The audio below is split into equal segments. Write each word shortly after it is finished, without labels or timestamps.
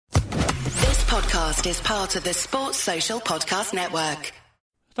podcast is part of the Sports Social Podcast Network.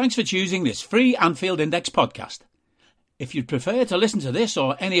 Thanks for choosing this free Anfield Index podcast. If you'd prefer to listen to this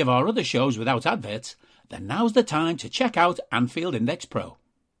or any of our other shows without adverts, then now's the time to check out Anfield Index Pro.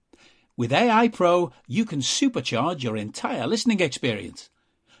 With AI Pro, you can supercharge your entire listening experience.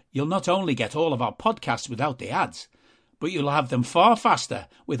 You'll not only get all of our podcasts without the ads, but you'll have them far faster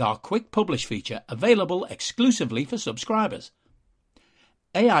with our quick publish feature available exclusively for subscribers.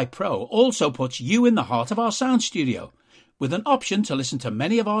 AI Pro also puts you in the heart of our sound studio, with an option to listen to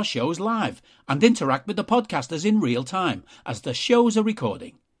many of our shows live and interact with the podcasters in real time as the shows are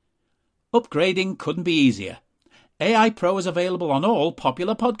recording. Upgrading couldn't be easier. AI Pro is available on all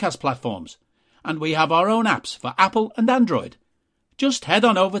popular podcast platforms, and we have our own apps for Apple and Android. Just head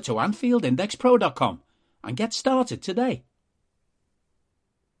on over to AnfieldIndexPro.com and get started today.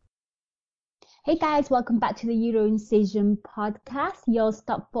 Hey guys, welcome back to the Euro Incision podcast, your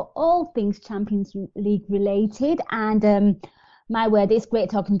stop for all things Champions League related. And my word, it's great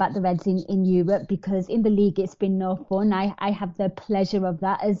talking about the Reds in Europe, because in the league it's been no fun. I have the pleasure of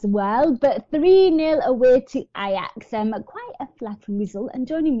that as well. But 3-0 away to Ajax, quite a flattering result. And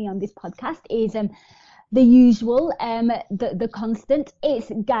joining me on this podcast is the usual, the constant,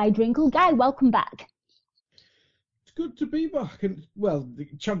 it's Guy Drinkle. Guy, welcome back. Good to be back, and well, the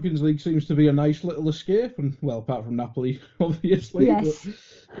Champions League seems to be a nice little escape, and well, apart from Napoli, obviously. Yes.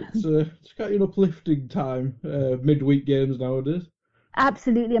 But it's quite an uplifting time, midweek games nowadays.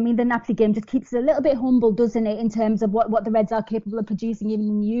 Absolutely. I mean, the Napoli game just keeps us a little bit humble, doesn't it, in terms of what the Reds are capable of producing even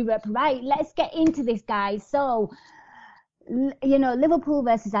in Europe. Right, let's get into this, guys. So, Liverpool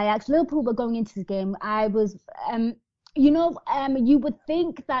versus Ajax. Liverpool were going into the game. I was... you would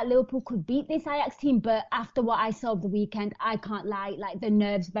think that Liverpool could beat this Ajax team, but after what I saw of the weekend, I can't lie, like the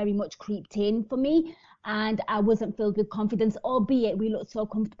nerves very much creeped in for me, and I wasn't filled with confidence, albeit we looked so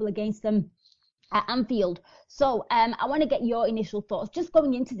comfortable against them at Anfield. So I want to get your initial thoughts. Just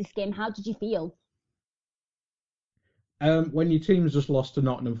going into this game, how did you feel? When your team's just lost to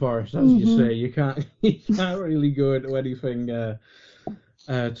Nottingham Forest, as you say, you can't really go into anything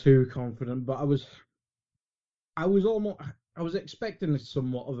too confident, but I was expecting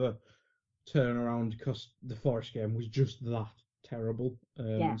somewhat of a turnaround, because the Forest game was just that terrible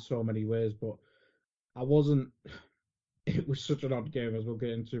in so many ways, but I wasn't. It was such an odd game, as we'll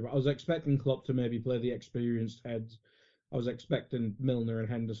get into, but I was expecting Klopp to maybe play the experienced heads. I was expecting Milner and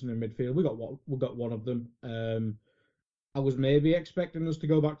Henderson in midfield. We got one of them. I was maybe expecting us to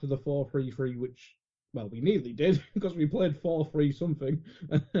go back to the 4-3-3, which, well, we nearly did, because we played 4-3 something.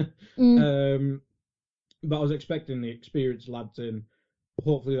 But I was expecting the experienced lads in.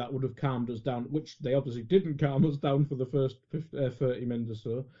 Hopefully that would have calmed us down, which they obviously didn't calm us down for the first 30 minutes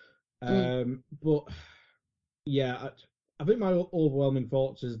or so. But yeah, I think my overwhelming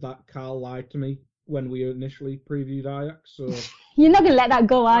thoughts is that Carl lied to me when we initially previewed Ajax. So you're not going to let that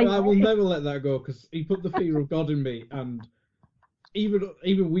go, are you? I will never let that go, because he put the fear of God in me, and even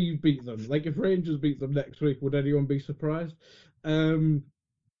we beat them. Like, if Rangers beat them next week, would anyone be surprised?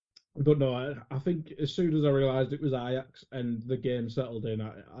 But no, I think as soon as I realised it was Ajax and the game settled in,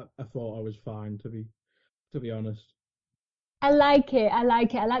 I thought I was fine, to be honest. I like it. I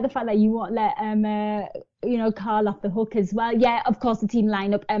like the fact that you won't let Carl off the hook as well. Yeah, of course, the team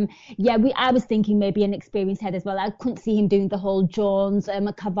lineup. I was thinking maybe an experienced head as well. I couldn't see him doing the whole Jones,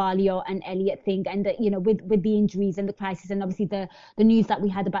 Carvalho and Elliott thing, and with the injuries and the crisis, and obviously the news that we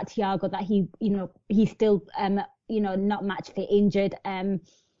had about Thiago, that he's still not match fit, injured.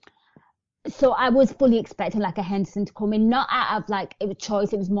 So I was fully expecting like a Henderson to come in, not out of like a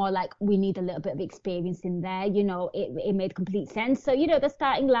choice. It was more like we need a little bit of experience in there. It made complete sense. So, the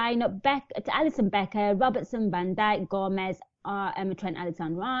starting lineup, Alisson Becker, Robertson, Van Dijk, Gomez, Trent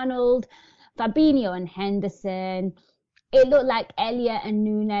Alexander-Arnold, Fabinho and Henderson. It looked like Elliott and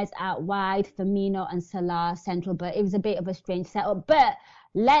Nunes out wide, Firmino and Salah central, but it was a bit of a strange setup. But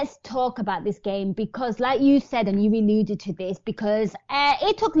let's talk about this game, because like you said, and you alluded to this, because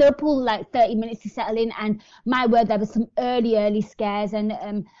it took Liverpool like 30 minutes to settle in, and my word, there were some early scares, and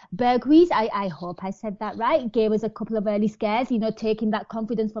Berghuis, I hope I said that right, gave us a couple of early scares, taking that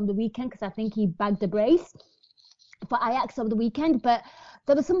confidence from the weekend, because I think he bagged a brace for Ajax over the weekend. But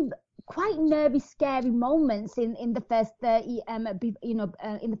there were some quite nervy, scary moments in the first 30 in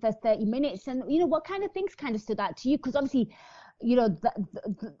the first 30 minutes. And what kind of things kind of stood out to you? Because obviously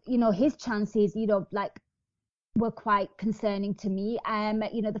his chances were quite concerning to me.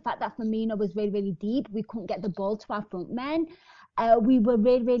 The fact that Firmino was really, really deep, we couldn't get the ball to our front men. We were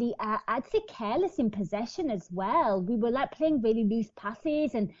really, really, I'd say careless in possession as well. We were like playing really loose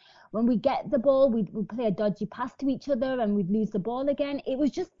passes, and when we get the ball, we'd play a dodgy pass to each other and we'd lose the ball again. It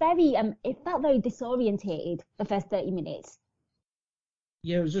was just very, it felt very disorientated the first 30 minutes.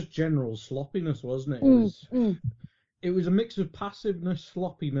 Yeah, it was just general sloppiness, wasn't it? It was a mix of passiveness,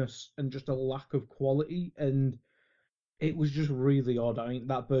 sloppiness, and just a lack of quality, and it was just really odd. I mean,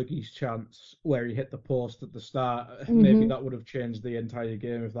 that Bergey's chance where he hit the post at the start, maybe that would have changed the entire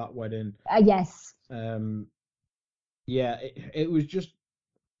game if that went in. Yes. Yeah, it was just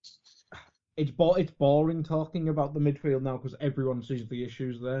it's boring talking about the midfield now because everyone sees the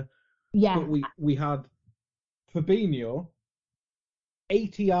issues there. Yeah. But we had Fabinho,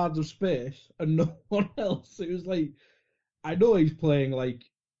 80 yards of space, and no one else. It was like, I know he's playing like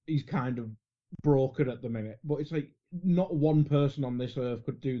he's kind of broken at the minute, but it's like not one person on this earth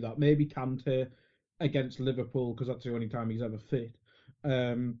could do that. Maybe Kante against Liverpool because that's the only time he's ever fit.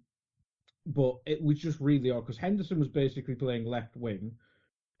 But it was just really odd because Henderson was basically playing left wing,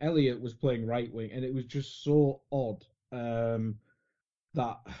 Elliot was playing right wing, and it was just so odd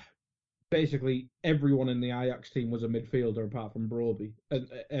that basically everyone in the Ajax team was a midfielder apart from Broby, and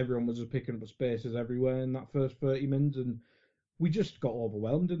everyone was just picking up spaces everywhere in that first 30 minutes, and we just got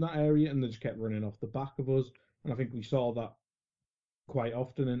overwhelmed in that area, and they just kept running off the back of us, and I think we saw that quite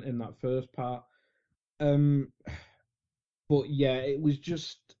often in that first part. But yeah, it was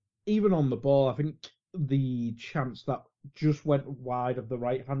just even on the ball. I think the chance that just went wide of the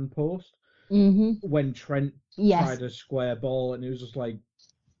right hand post when Trent tried a square ball, and it was just like,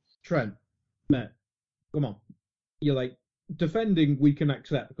 Trent, mate, come on. You're like, defending we can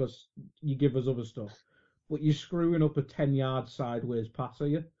accept because you give us other stuff, but you're screwing up a 10-yard sideways pass, are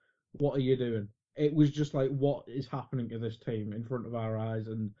you? What are you doing? It was just like, what is happening to this team in front of our eyes?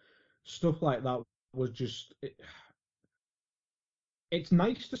 And stuff like that was just. It's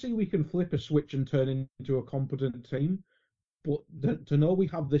nice to see we can flip a switch and turn into a competent team, but to know we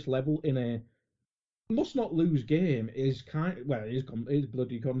have this level in a must not lose game is it is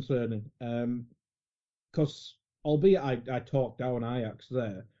bloody concerning. Because albeit I talked down Ajax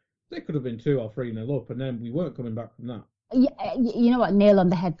there, they could have been 2 or 3-0 up, and then we weren't coming back from that. Yeah, you know what, nail on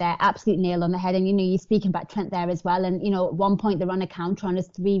the head there, absolute nail on the head. And you're speaking about Trent there as well, and at one point they're on a counter on us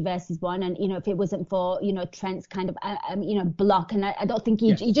 3 versus 1, and if it wasn't for Trent's kind of block, and I don't think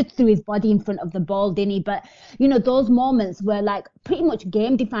he just threw his body in front of the ball, didn't he? But those moments were like pretty much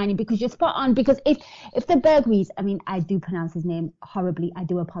game defining, because you're spot on. Because if the Berghuis, I mean, I do pronounce his name horribly, I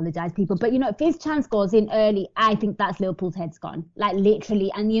do apologize, people, but if his chance goes in early, I think that's Liverpool's head's gone, like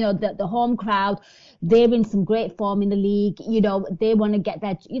literally. And the home crowd, they're in some great form in the league. They want to get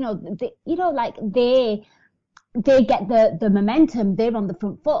that, they get the momentum. They're on the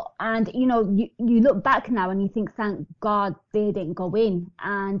front foot, and you look back now and you think, thank God they didn't go in,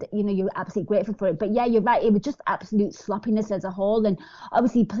 and you're absolutely grateful for it. But yeah, you're right, it was just absolute sloppiness as a whole, and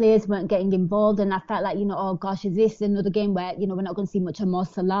obviously players weren't getting involved, and I felt like oh gosh, is this another game where we're not going to see much of Mo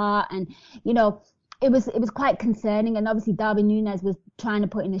Salah? And it was quite concerning. And obviously Darwin Núñez was trying to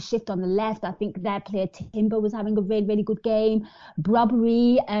put in a shift on the left. I think their player Timber was having a really, really good game.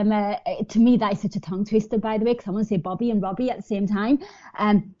 Brobbery, to me that is such a tongue twister, by the way, because I want to say Bobby and Robbie at the same time.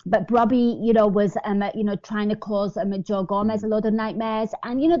 But Brobby, was trying to cause Joe Gomez a lot of nightmares,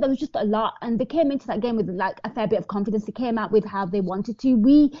 and there was just a lot. And they came into that game with like a fair bit of confidence. They came out with how they wanted to.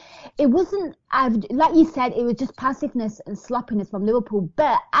 It wasn't, like you said, it was just passiveness and sloppiness from Liverpool.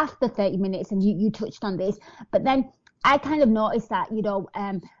 But after 30 minutes, and you touched on this, but then I kind of noticed that we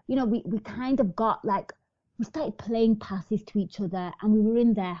kind of got like, we started playing passes to each other, and we were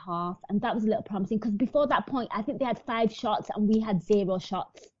in their half, and that was a little promising, because before that point I think they had 5 shots and we had 0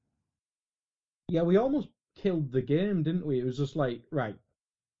 shots. Yeah, we almost killed the game, didn't we? It was just like, right,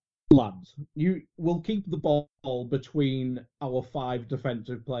 lads, we'll keep the ball between our 5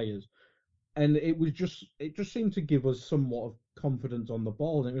 defensive players. And it just seemed to give us somewhat of confidence on the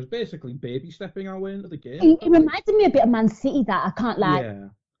ball, and it was basically baby stepping our way into the game. It reminded me a bit of Man City, that, I can't lie.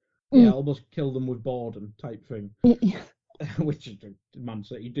 Yeah, almost kill them with boredom type thing, which Man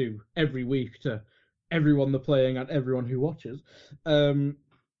City do every week to everyone they're playing and everyone who watches. But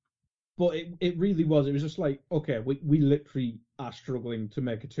it really was. It was just like, okay, we literally are struggling to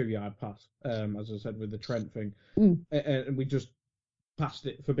make a 2-yard pass, as I said with the Trent thing, and we just passed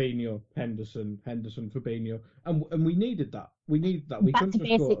it Fabinho, Henderson, Fabinho, and we needed that. We needed that. We couldn't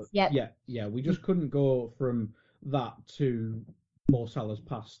just go. Yeah. We just couldn't go from that to Mo Salah's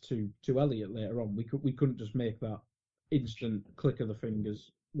pass to Elliot later on. We couldn't just make that instant click of the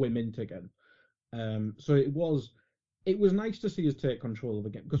fingers, we're mint again. So it was nice to see us take control of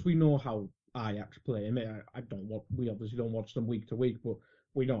the game, because we know how Ajax play. I mean, I don't want. We obviously don't watch them week to week, but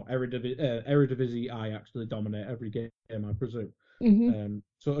we know Eredivisie Ajax they dominate every game, I presume. Hmm.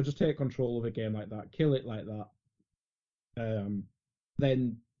 So to just take control of a game like that, kill it like that.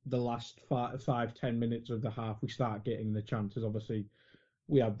 Then the last 5, 10 minutes of the half, we start getting the chances. Obviously,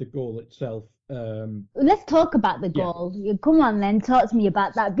 we had the goal itself. Let's talk about the Yeah. goal. Come on, then, talk to me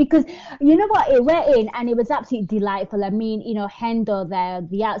about that because you know what, it went in and it was absolutely delightful. I mean, Hendo there,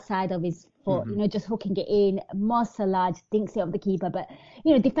 the outside of his foot, Mhm. just hooking it in. Mo Salah dinks it off the keeper, but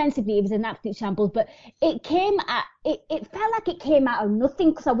defensively it was an absolute shambles. But it felt like it came out of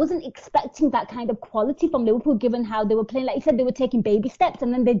nothing because I wasn't expecting that kind of quality from Liverpool, given how they were playing. Like you said, they were taking baby steps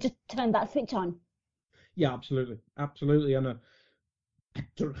and then they just turned that switch on. Yeah, absolutely, absolutely. And I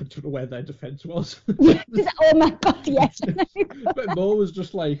don't know where their defence was. Yeah, oh my God, yes. But Mo was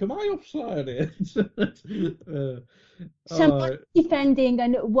just like, "Am I offside here?" Champagne uh, defending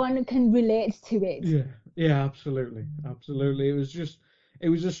and one can relate to it. yeah, absolutely, absolutely. It was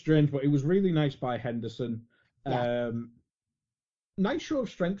just strange, but it was really nice by Henderson. Yeah. Um, Nice show of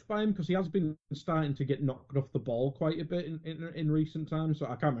strength by him because he has been starting to get knocked off the ball quite a bit in recent times. So I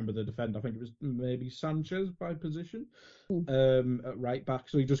can't remember the defender. I think it was maybe Sanchez by position, at right back.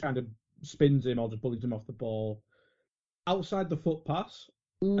 So he just kind of spins him or just bullies him off the ball outside the foot pass.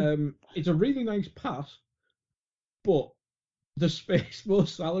 Mm. It's a really nice pass, but the space for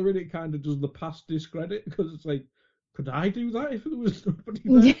Salah in it kind of does the pass discredit because it's like, could I do that if there was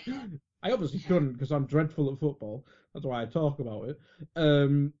nobody there? I obviously couldn't because I'm dreadful at football. That's why I talk about it.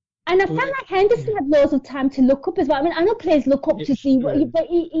 And I But felt like Henderson had loads of time to look up as well. I mean, I know players look up to it's see strange. but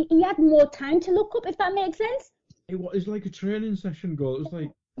he had more time to look up, if that makes sense. It was like a training session goal. It was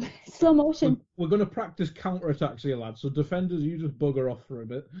like, Slow we're, motion. we're going to practice counter-attacks here, lads. So defenders, you just bugger off for a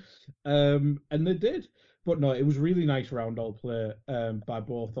bit. And they did. But no, it was really nice round all play by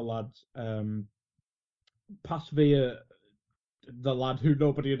both the lads. Pass via the lad who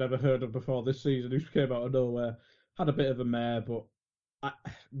nobody had ever heard of before this season, who came out of nowhere, had a bit of a mare, but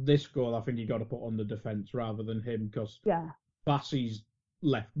this goal, I think he got to put on the defence rather than him because Yeah. Bassey's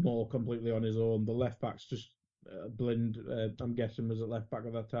left more completely on his own. The left back's just Blind, I'm guessing, was at left back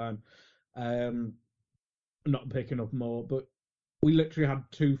at that time. Um, Not picking up more, but we literally had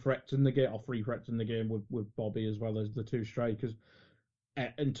 2 threats in the game, or 3 threats in the game with Bobby as well as the 2 strikers.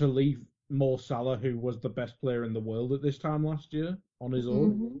 And to leave Mo Salah, who was the best player in the world at this time last year, on his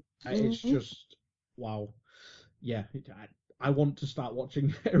own, Hmm. it's Hmm. just wow. Yeah, I want to start watching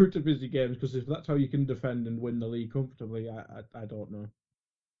Eredivisie games because if that's how you can defend and win the league comfortably, I don't know.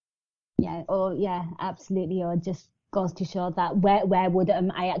 Yeah. Oh, yeah. Absolutely. Or just goes to show that where would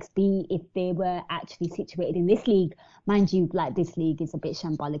Ajax be if they were actually situated in this league? Mind you, like this league is a bit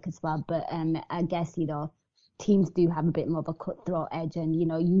shambolic as well. But I guess teams do have a bit more of a cutthroat edge, and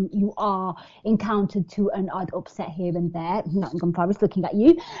you are encountered to an odd upset here and there. Nottingham Forest looking at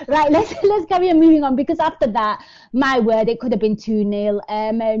you, right? Let's carry on moving on because after that, my word, it could have been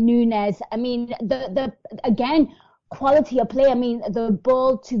 2-0. Nunes, I mean, the again quality of play. I mean, the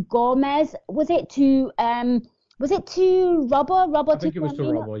ball to Gomez, was it to Robbo? I Robbo to think it was to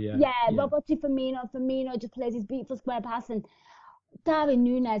Firmino? Robbo, yeah, Yeah, yeah. Robbo to Firmino. Firmino just plays his beautiful square pass, and Darwin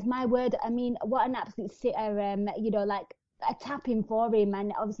Nunes, my word, I mean, what an absolute sitter, like a tapping for him,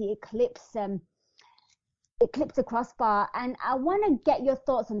 and obviously it clips the crossbar. And I want to get your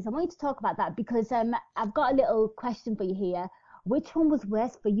thoughts on this. I want you to talk about that because I've got a little question for you here. Which one was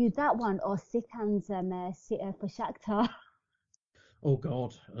worse for you, that one or Sitan's sitter for Shakhtar? Oh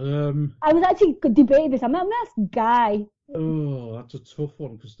God. I was actually debating this. I'm not a guy. Oh, that's a tough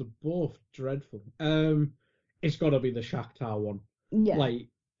one because they're both dreadful. It's got to be the Shakhtar one. Yeah. Like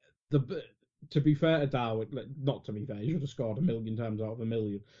the to be fair to Darwin, like, not to be fair, he should have scored a million times out of a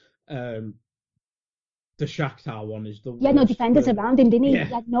million. Um, the Shakhtar one is the He had no worst defenders for around him, didn't he? yeah.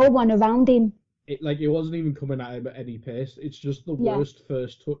 He had no one around him. It wasn't even coming at him at any pace. It's just the Yeah. worst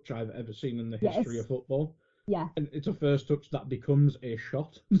first touch I've ever seen in the history Yes. of football. Yeah. And it's a first touch that becomes a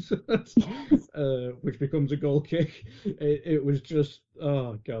shot, Yes. which becomes a goal kick. It was just,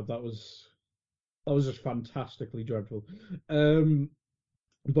 oh God, that was just fantastically dreadful.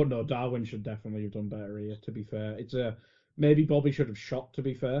 But no, Darwin should definitely have done better here. To be fair, it's a maybe Bobby should have shot. To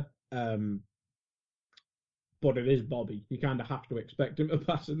be fair, but it is Bobby. You kind of have to expect him to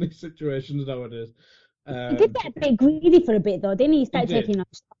pass in these situations nowadays. He did Um, get a bit greedy for a bit though, didn't he? He he started did. taking on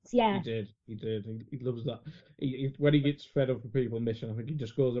shots. He Yeah. did. He did. He loves that. When he gets fed up with people missing, I think he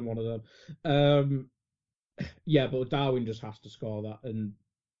just goes in one of them. Yeah, but Darwin just has to score that. And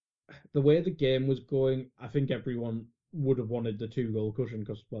the way the game was going, I think everyone would have wanted the 2 goal cushion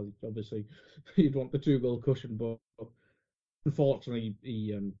because, well, obviously you'd want the 2 goal cushion, but unfortunately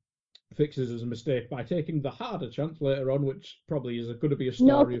fixes his mistake by taking the harder chance later on, which probably is going to be a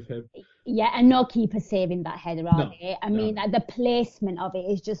No, story of him. yeah, and no keeper saving that header, are No, they? I no, mean, no. the placement of it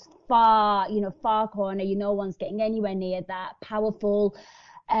is just far, far corner. No one's getting anywhere near that. Powerful,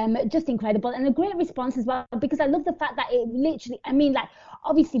 just incredible, and a great response as well. Because I love the fact that it literally, I mean, like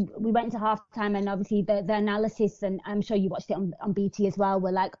obviously we went into half time, and obviously the analysis, and I'm sure you watched it on BT as well.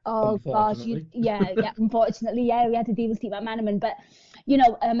 We're like, oh gosh, Unfortunately. yeah, unfortunately, yeah, we had to deal with Steve McManaman, but.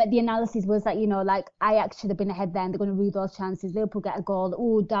 The analysis was that, like Ajax should have been ahead then. They're going to lose those chances. Liverpool get a goal.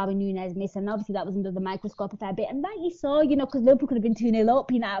 Oh, Darwin Núñez missed. And obviously that was under the microscope a fair bit. And rightly so, because Liverpool could have been 2-0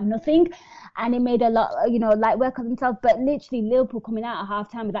 up, out of nothing. And it made a lot, light work of themselves. But literally Liverpool coming out at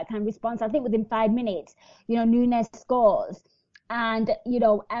half time with that kind of response. I think within 5 minutes, Núñez scores. And,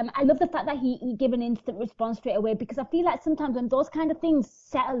 I love the fact that he gave an instant response straight away, because I feel like sometimes when those kind of things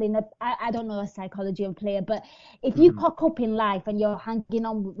settle in, I don't know the psychology of a player, but if you cock up in life and you're hanging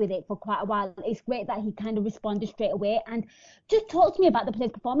on with it for quite a while, it's great that he kind of responded straight away. And just talk to me about the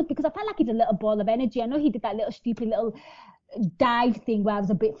player's performance, because I felt like he's a little ball of energy. I know he did that little stupid little dive thing where I was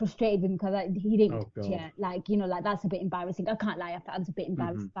a bit frustrated with him because he didn't, Oh, God. like that's a bit embarrassing. I can't lie, I was a bit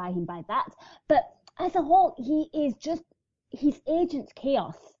embarrassed by him by that. But as a whole, he is just, his agent's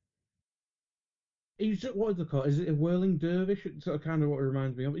chaos. He's just, what is it called? Is it a whirling dervish? It's sort of kind of what it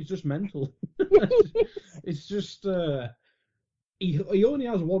reminds me of. He's just mental. It's just he only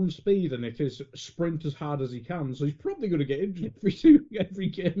has one speed, and it is sprint as hard as he can. So he's probably going to get injured every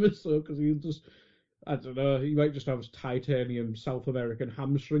game or so, because he'll just, I don't know, he might just have titanium South American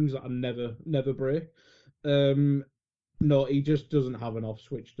hamstrings that are never break. No, he just doesn't have an off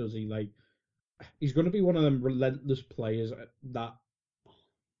switch, does he? Like, he's going to be one of them relentless players that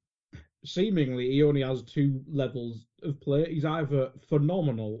seemingly he only has two levels of play. He's either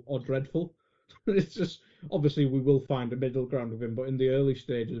phenomenal or dreadful. It's just, obviously we will find a middle ground with him, but in the early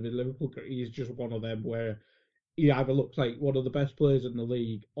stages of his Liverpool career, he's just one of them where he either looks like one of the best players in the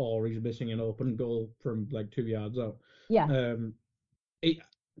league, or he's missing an open goal from like 2 yards out. Yeah. It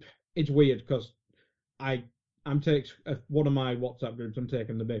it's weird because I I'm takes one of my WhatsApp groups. I'm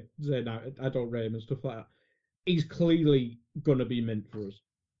taking the bit saying I don't rate him and stuff like that. He's clearly gonna be mint for us.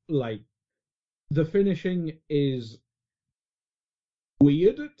 Like, the finishing is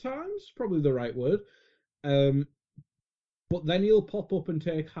weird at times, probably the right word. Um, but then he'll pop up and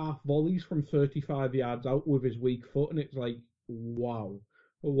take half volleys from 35 yards out with his weak foot, and it's like, wow,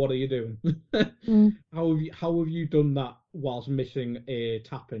 what are you doing? How have you done that whilst missing a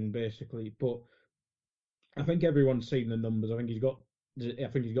tap in, basically? But I think everyone's seen the numbers. I think he's got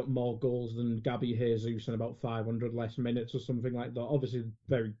more goals than Gabby Jesus and about 500 less minutes or something like that. Obviously,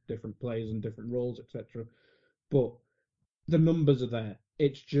 very different players and different roles, etc. But the numbers are there.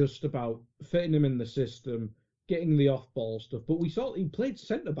 It's just about fitting him in the system, getting the off-ball stuff. But we saw he played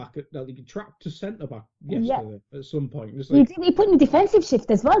centre back he tracked to centre back Yeah. yesterday at some point. It's He like, did, he put in defensive shift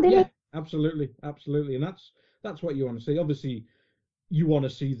as well, didn't yeah, he? absolutely, and that's what you want to see. Obviously, you want to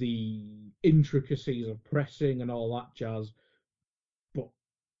see the intricacies of pressing and all that jazz, but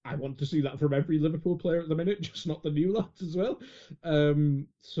I want to see that from every Liverpool player at the minute, just not the new lads as well.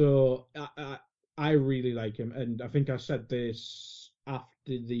 So I really like him, and I think I said this after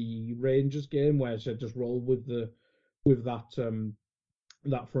the Rangers game, where I said just roll with that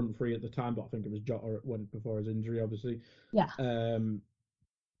front three at the time, but I think it was Jota that went before his injury, obviously. Yeah. Um,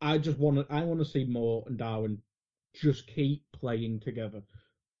 I want to see Moore and Darwin just keep playing together.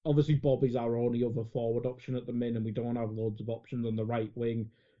 Obviously, Bobby's our only other forward option at the minute, and we don't have loads of options on the right wing.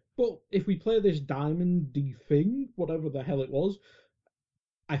 But if we play this diamond-y thing, whatever the hell it was,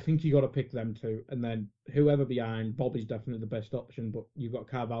 I think you got to pick them two, and then whoever behind. Bobby's definitely the best option, but you've got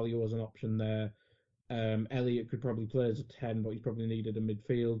Carvalho as an option there. Elliot could probably play as a 10, but he's probably needed in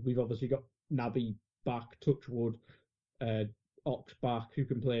midfield. We've obviously got Naby back, Touchwood, uh, Ox back, who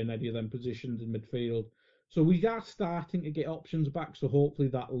can play in any of them positions in midfield. So we are starting to get options back. So hopefully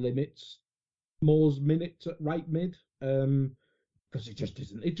that limits Moore's minutes at right mid, because it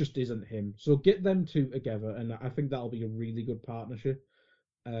just isn't him. So get them two together, and I think that'll be a really good partnership.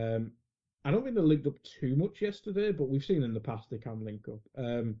 Um, I don't think they linked up too much yesterday, but we've seen in the past they can link up.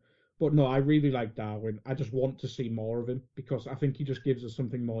 But no, I really like Darwin. I just want to see more of him, because I think he just gives us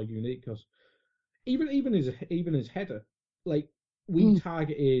something more unique. Because even his header, like, we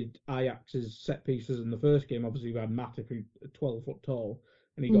targeted Ajax's set pieces in the first game. Obviously, we had Matip, who's 12 foot tall,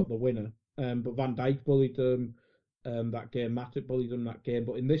 and he got the winner. But Van Dijk bullied them that game. Matip bullied them that game.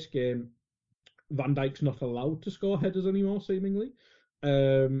 But in this game, Van Dijk's not allowed to score headers anymore, seemingly.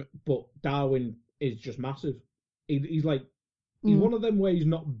 But Darwin is just massive. He's like, he's one of them where he's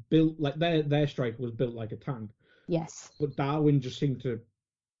not built like their striker was built like a tank. Yes. But Darwin just seemed to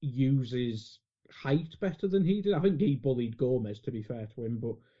uses height better than he did. I think he bullied Gomez, to be fair to him,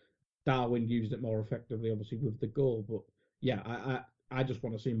 but Darwin used it more effectively, obviously, with the goal. But yeah, I just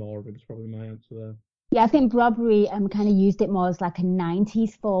want to see more of him. It's probably my answer there. Yeah, I think Brodbury kind of used it more as like a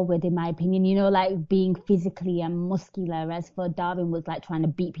 90s forward, in my opinion, like being physically and muscular, as for Darwin was like trying to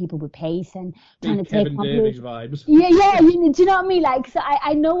beat people with pace and trying to take Kevin Davies vibes. Yeah, do you know what I mean? Like, so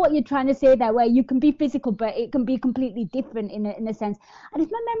I know what you're trying to say there, where you can be physical, but it can be completely different in a sense. And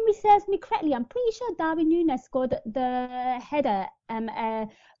if my memory serves me correctly, I'm pretty sure Darwin Núñez scored the header,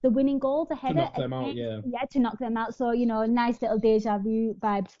 the winning goal, the header. To knock them out, yeah. Yeah, to knock them out. So, nice little deja vu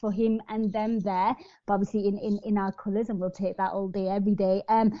vibes for him and them there. But obviously in our colours, and we'll take that all day, every day.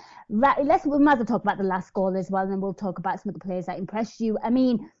 Right, we might as well talk about the last goal as well, and then we'll talk about some of the players that impressed you. I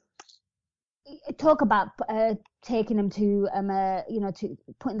mean, talk about taking them to to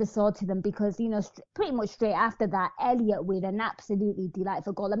putting the sword to them, because pretty much straight after that, Elliot with an absolutely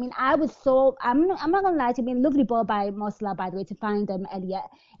delightful goal. I mean, I'm not gonna lie to you, lovely ball by Mossala, by the way, to find Elliot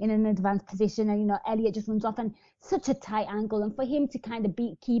in an advanced position, and Elliot just runs off, and such a tight angle, and for him to kind of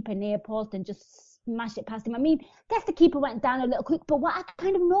beat keeper near post and just smash it past him. I mean, I guess the keeper went down a little quick, but what I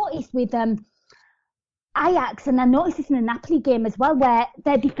kind of noticed with Ajax, and I noticed this in the Napoli game as well, where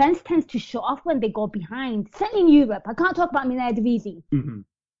their defence tends to shut off when they go behind. Certainly in Europe, I can't talk about them in Eredivisie,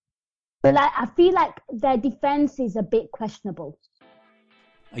 but I feel like their defence is a bit questionable.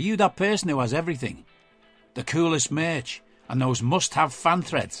 Are you that person who has everything? The coolest merch and those must-have fan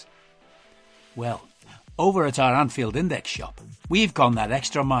threads? Well, over at our Anfield Index shop, we've gone that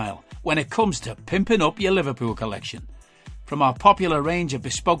extra mile when it comes to pimping up your Liverpool collection. From our popular range of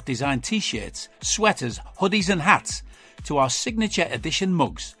bespoke design t-shirts, sweaters, hoodies and hats, to our signature edition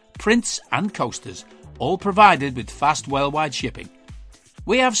mugs, prints and coasters, all provided with fast worldwide shipping.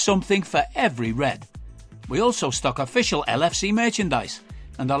 We have something for every red. We also stock official LFC merchandise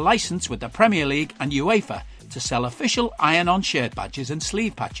and are licensed with the Premier League and UEFA to sell official iron-on shirt badges and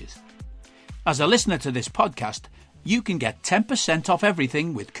sleeve patches. As a listener to this podcast, you can get 10% off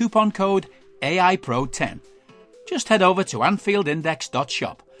everything with coupon code AIPRO10. Just head over to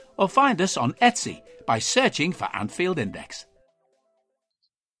AnfieldIndex.shop or find us on Etsy by searching for Anfield Index.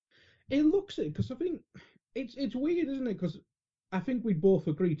 It looks it, because I think it's weird, isn't it? Because I think we both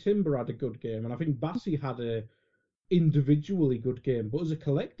agree Timber had a good game, and I think Bassi had a individually good game, but as a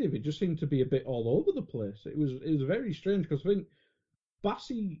collective, it just seemed to be a bit all over the place. It was very strange, because I think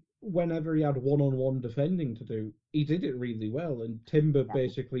Bassi, whenever he had one-on-one defending to do, he did it really well, and Timber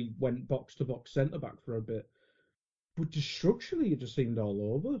basically went box-to-box centre-back for a bit. But just structurally, it just seemed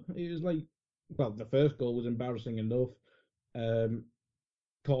all over. It was like, well, the first goal was embarrassing enough.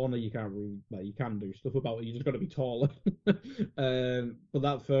 Corner, you can't really, you can do stuff about it. You just got to be taller. But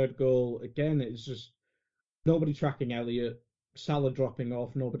that third goal, again, it's just nobody tracking Elliot. Salah dropping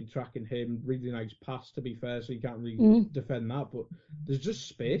off, nobody tracking him. Really nice pass, to be fair, so you can't really defend that. But there's just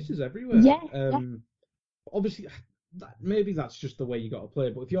spaces everywhere. Yeah. Obviously, maybe that's just the way you got to play.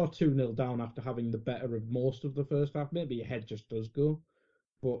 But if you're 2-0 down after having the better of most of the first half, maybe your head just does go.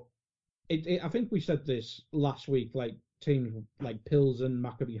 But I think we said this last week, like teams like Pilsen,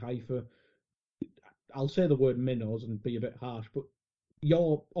 Maccabi Haifa. I'll say the word minnows and be a bit harsh, but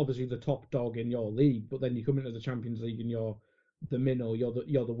you're obviously the top dog in your league. But then you come into the Champions League and you're the minnow.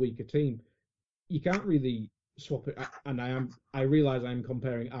 You're the weaker team. You can't really swap it, and I realise I'm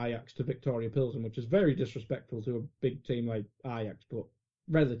comparing Ajax to Victoria Pilsen, which is very disrespectful to a big team like Ajax, but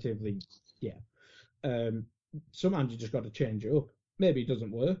relatively, yeah. Sometimes you just got to change it up. Maybe it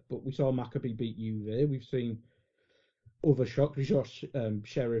doesn't work, but we saw Maccabi beat Juve. We've seen other shocks. We saw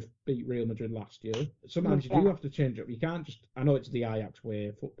Sheriff beat Real Madrid last year. Sometimes you do have to change up. You can't just, I know it's the Ajax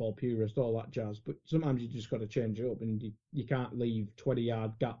way, football purist, all that jazz, but sometimes you just got to change it up, and you can't leave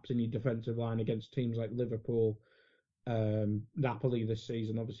 20-yard gaps in your defensive line against teams like Liverpool, Napoli this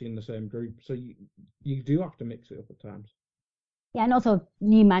season, obviously in the same group. So you do have to mix it up at times. Yeah, and also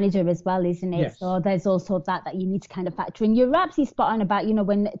new manager as well, isn't it? Yes. So there's also that you need to kind of factor in. You're absolutely spot on about,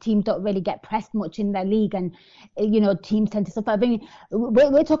 when teams don't really get pressed much in their league, and, teams tend to suffer. I mean,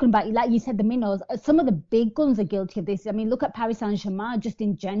 we're talking about, like you said, the minnows. Some of the big guns are guilty of this. I mean, look at Paris Saint-Germain just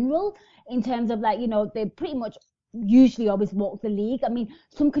in general, in terms of they pretty much usually always walk the league. I mean,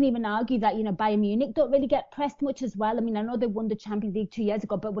 some can even argue that, Bayern Munich don't really get pressed much as well. I mean, I know they won the Champions League 2 years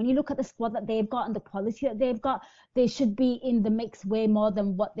ago, but when you look at the squad that they've got and the quality that they've got, they should be in the mix way more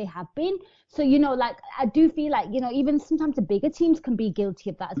than what they have been. So, I do feel like, even sometimes the bigger teams can be guilty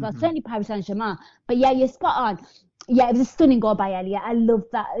of that as well. Certainly Paris Saint-Germain. But yeah, you're spot on. Yeah, it was a stunning goal by Elliot. I love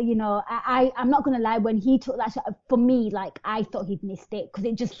that. I'm not gonna lie. When he took that shot, for me, like I thought he'd missed it because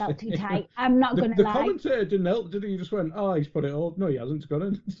it just felt too tight. I'm not gonna The lie. commentator didn't help, did he? He just went, "Oh, he's put it all." No, he hasn't. It's gone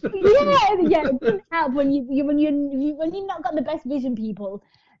in. Yeah, it didn't help when you not got the best vision, people.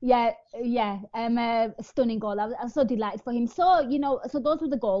 Yeah, yeah. A stunning goal. I was so delighted for him. So so those were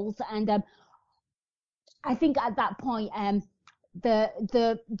the goals, and I think at that point,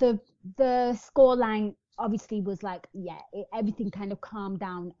 the scoreline obviously was like, everything kind of calmed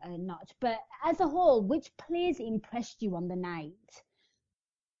down a notch. But as a whole, which players impressed you on the night?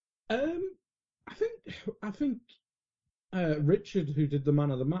 Um, I think I think Richard, who did the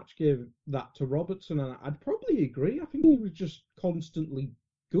man of the match, gave that to Robertson, and I'd probably agree. I think he was just constantly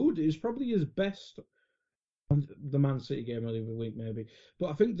good. It was probably his best. The Man City game earlier in the week, maybe, but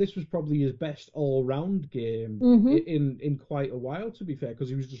I think this was probably his best all-round game Mm-hmm. in quite a while. To be fair, because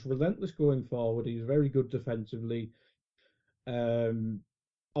he was just relentless going forward. He was very good defensively. Um,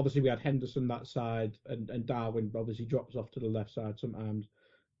 Obviously we had Henderson that side, and Darwin obviously drops off to the left side sometimes.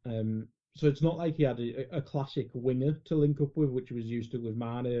 So it's not like he had a classic winger to link up with, which he was used to with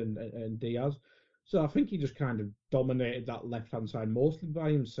Mane and Diaz. So I think he just kind of dominated that left hand side mostly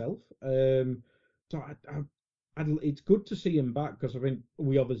by himself. So it's good to see him back because I think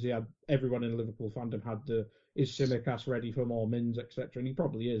we obviously had everyone in Liverpool fandom had is Simicast ready for more mins, etc. And he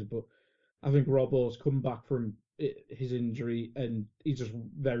probably is, but I think Robbo's come back from his injury and he's just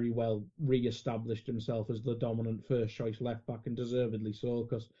very well re-established himself as the dominant first choice left back, and deservedly so,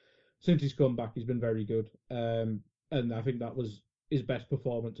 because since he's come back he's been very good. And I think that was his best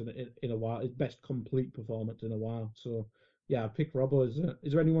performance in a while, his best complete performance in a while. So yeah, I pick Robbo.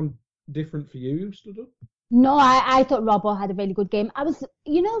 Is there anyone different for you who stood up? No, I thought Robbo had a really good game.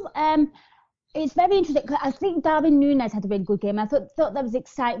 It's very interesting. I think Darwin Núñez had a really good game. I thought there was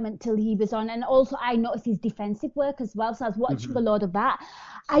excitement till he was on, and also I noticed his defensive work as well. So I was watching a lot of that.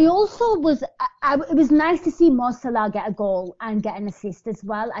 I also was. It was nice to see Mo Salah get a goal and get an assist as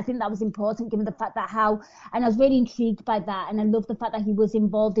well. I think that was important, given the fact that and I was really intrigued by that, and I love the fact that he was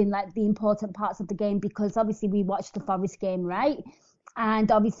involved in like the important parts of the game, because obviously we watched the Forest game, right?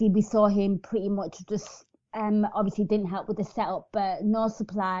 And obviously we saw him pretty much just obviously didn't help with the setup, but no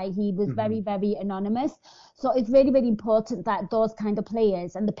supply. He was very, very anonymous. So it's really, really important that those kind of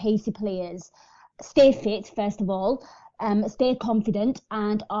players and the pacey players stay fit, first of all, stay confident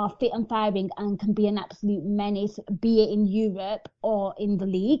and are fit and firing and can be an absolute menace, be it in Europe or in the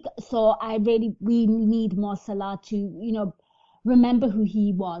league. So we need more Salah to, remember who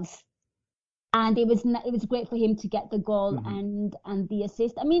he was. And it was great for him to get the goal and the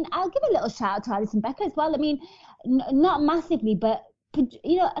assist. I mean, I'll give a little shout out to Alisson Becker as well. I mean, not massively, but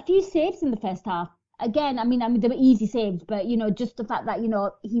a few saves in the first half. Again, I mean, they were easy saves, but just the fact that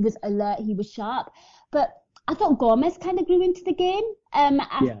he was alert, he was sharp. But I thought Gomez kind of grew into the game.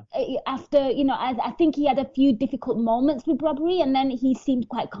 After I think he had a few difficult moments with Robbery, and then he seemed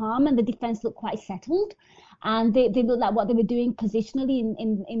quite calm, and the defense looked quite settled. And they looked like what they were doing positionally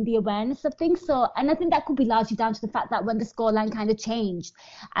in the awareness of things. So, and I think that could be largely down to the fact that when the scoreline kind of changed,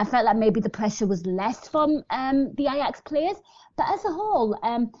 I felt like maybe the pressure was less from the Ajax players. But as a whole,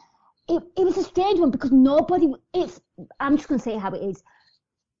 it was a strange one because I'm just going to say it how it is.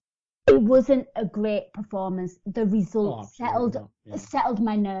 It wasn't a great performance. The result settled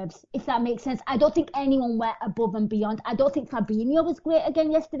my nerves, if that makes sense. I don't think anyone went above and beyond. I don't think Fabinho was great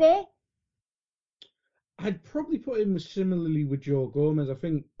again yesterday. I'd probably put him similarly with Joe Gomez. I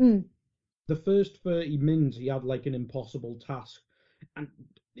think the first 30 minutes he had like an impossible task, and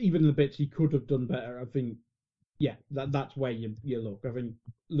even the bits he could have done better. I think, that's where you look. I think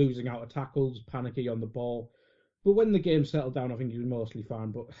losing out of tackles, panicky on the ball. But when the game settled down, I think he was mostly fine.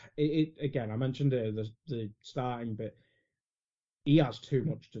 But it again, I mentioned it, the starting bit. He has too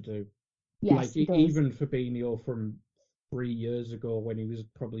much to do. Yes, even Fabinho from 3 years ago, when he was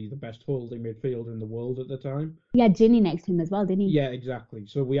probably the best holding midfielder in the world at the time. He had Ginny next to him as well, didn't he? Yeah, exactly.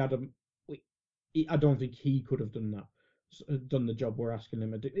 So we had I don't think he could have done that, done the job we're asking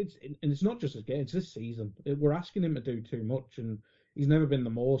him to do. It's not just this game; it's this season. We're asking him to do too much, and he's never been the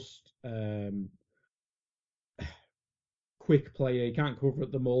most quick player. He can't cover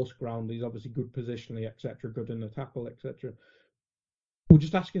the most ground. He's obviously good positionally, etc. Good in the tackle, etc. We're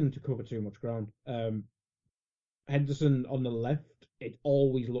just asking him to cover too much ground. Henderson on the left, it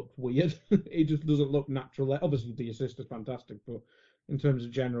always looked weird. It just doesn't look natural. Obviously, the assist is fantastic, but in terms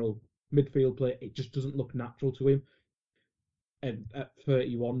of general midfield play, it just doesn't look natural to him. And at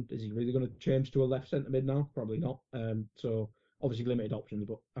 31, is he really going to change to a left centre mid now? Probably not. So obviously limited options,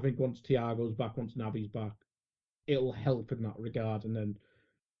 but I think once Thiago's back, once Naby's back, it'll help in that regard. And then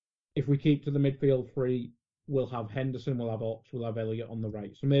if we keep to the midfield three, we'll have Henderson, we'll have Ox, we'll have Elliott on the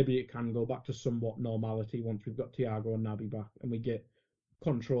right. So maybe it can go back to somewhat normality once we've got Thiago and Naby back and we get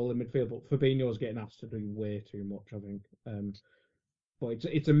control in midfield. But Fabinho's getting asked to do way too much, I think. But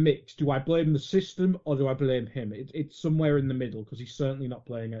it's a mix. Do I blame the system or do I blame him? It's somewhere in the middle because he's certainly not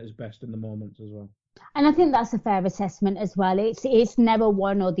playing at his best in the moments as well. And I think that's a fair assessment as well. It's never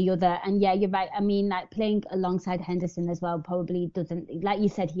one or the other. And yeah, you're right. I mean, like playing alongside Henderson as well probably doesn't, like you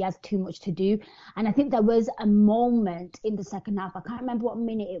said, he has too much to do. And I think there was a moment in the second half, I can't remember what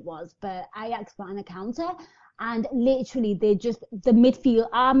minute it was, but Ajax were on a counter. And literally,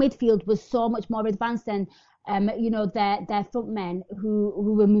 our midfield was so much more advanced than their front men who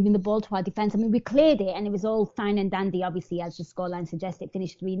were moving the ball to our defence. I mean, we cleared it and it was all fine and dandy, obviously, as the scoreline suggests, it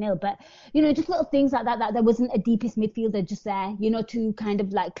finished 3-0. But, just little things like that there wasn't a deepest midfielder just there, to kind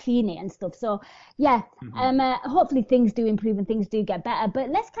of like clean it and stuff. So, yeah, hopefully things do improve and things do get better. But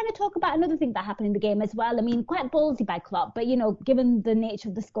let's kind of talk about another thing that happened in the game as well. I mean, quite ballsy by Klopp, but, given the nature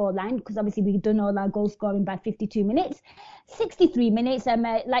of the scoreline, because obviously we've done all our goal scoring by 52 minutes, 63 minutes.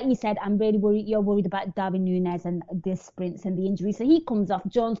 Like you said, I'm really worried. You're worried about Darwin Núñez and the sprints and the injury. So he comes off,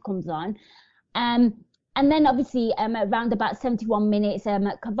 Jones comes on. And then obviously around about 71 minutes,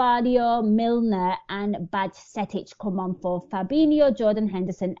 Carvalho, Milner and Bajcetic come on for Fabinho, Jordan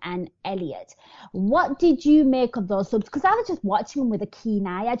Henderson and Elliott. What did you make of those subs? Because I was just watching them with a keen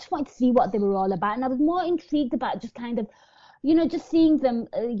eye. I just wanted to see what they were all about. And I was more intrigued about just kind of, just seeing them,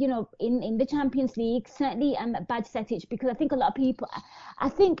 in the Champions League, certainly Bajcetic, because I think a lot of people, I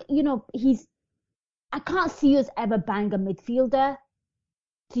think, I can't see us ever bang a midfielder.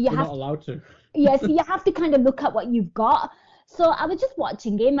 So We're not allowed to. Yeah, so you have to kind of look at what you've got. So I was just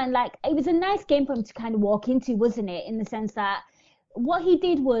watching him and it was a nice game for him to kind of walk into, wasn't it? In the sense that what he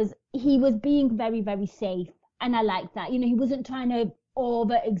did was he was being very, very safe. And I like that. He wasn't trying to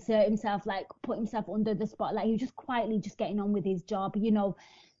overexert himself, put himself under the spotlight. He was just quietly just getting on with his job.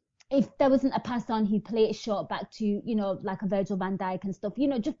 If there wasn't a pass on, he'd play it short back to, like a Virgil van Dijk and stuff,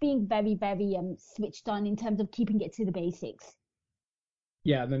 just being very, very switched on in terms of keeping it to the basics.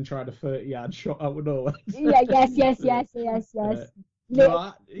 Yeah, and then try to 30-yard shot out of nowhere. Yeah, yes. He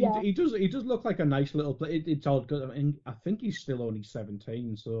does look like a nice little play. It's all good. I mean, I think he's still only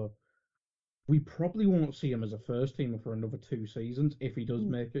 17, so we probably won't see him as a first teamer for another 2 seasons if he does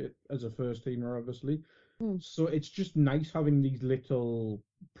make it as a first teamer, obviously. So it's just nice having these little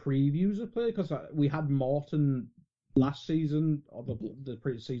previews of play because we had Morton last season or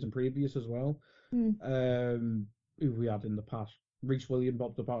the season previous as well. Who we had in the past. Reece Williams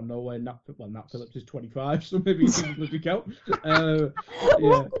popped up out of nowhere. Nat Phillips is 25, so maybe he doesn't look count.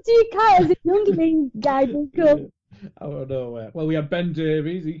 What would you count as a youngling guy? Out of nowhere. Well, we had Ben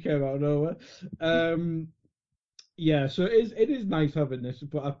Davies. He came out of nowhere. So it is nice having this,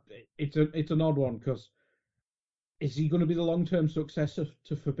 but it's an odd one because is he going to be the long-term successor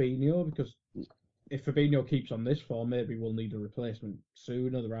to Fabinho? Because if Fabinho keeps on this form, maybe we'll need a replacement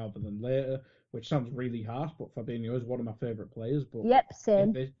sooner rather than later, which sounds really harsh, but Fabinho is one of my favourite players. But yep,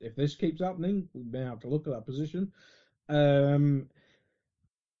 same. If this keeps happening, we may have to look at that position.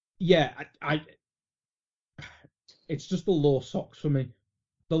 It's just the low socks for me.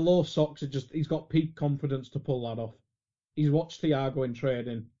 The low socks are just, he's got peak confidence to pull that off. He's watched Thiago in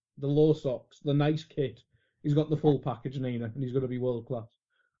training. The low socks, the nice kit. He's got the full package, Nina, and he's going to be world class.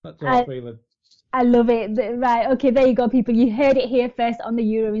 That's how I'm feeling. I love it. Right. Okay, there you go, people. You heard it here first on the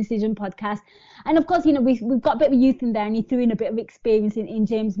Euro Incision podcast. And of course, we've got a bit of youth in there, and he threw in a bit of experience in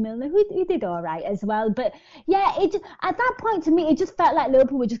James Milner, who did all right as well. But yeah, it just, at that point to me, it just felt like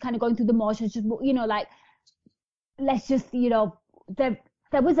Liverpool were just kind of going through the motions, just let's just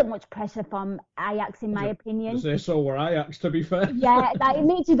there wasn't much pressure from Ajax in my opinion. So were Ajax, to be fair. Yeah,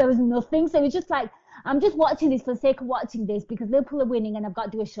 literally there was nothing. So it's just like, I'm just watching this for the sake of watching this because Liverpool are winning and I've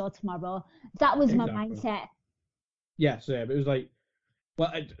got to do a show tomorrow. That was my mindset. Yeah, same. It was like,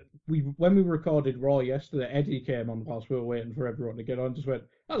 well, when we recorded Raw yesterday, Eddie came on whilst we were waiting for everyone to get on. Just went,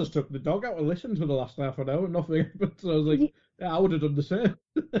 I just took the dog out and listened for the last half an hour. Nothing happened. So I was like, yeah, I would have done the same.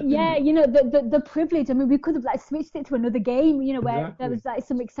 Yeah, the privilege. I mean, we could have switched it to another game, where there was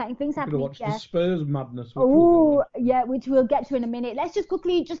some exciting things happening. Could have watched the Spurs madness. Which we'll get to in a minute. Let's just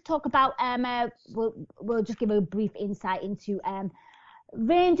quickly talk about. We'll just give a brief insight into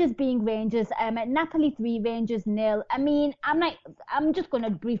Rangers being Rangers. Napoli 3, Rangers 0. I mean, I'm just going to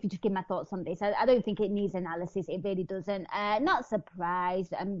briefly just give my thoughts on this. I don't think it needs analysis. It really doesn't. Not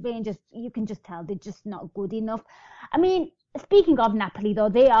surprised. Rangers, you can just tell they're just not good enough. I mean, speaking of Napoli, though,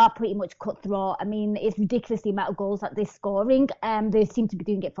 they are pretty much cutthroat. I mean, it's ridiculous the amount of goals that they're scoring. They seem to be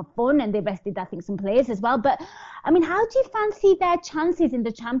doing it for fun, and they rested, I think, some players as well. But, I mean, how do you fancy their chances in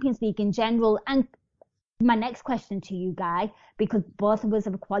the Champions League in general? And my next question to you, Guy, because both of us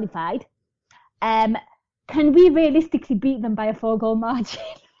have qualified. Um, can we realistically beat them by a 4-goal margin?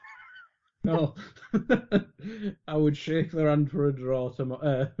 No, I would shake their hand for a draw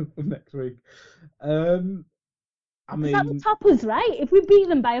next week. I Because that would mean, top us, right? If we beat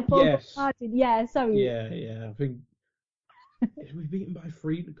them by a 4-goal yes, margin. Yeah, sorry. yeah. I think if we beat them by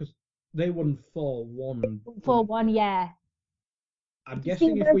three because they won 4-1. 4-1, yeah. I'm Do you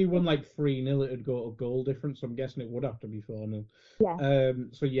think guessing if we're... we won like 3-0, it'd go to goal difference. So I'm guessing it would have to be 4-0. Yeah.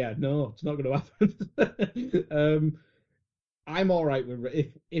 So yeah, no, it's not going to happen. I'm all right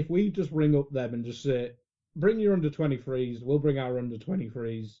with if we just ring up them and just say, bring your under 23s, we'll bring our under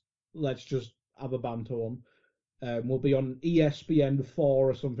 23s. Let's just have a banter one. We'll be on ESPN 4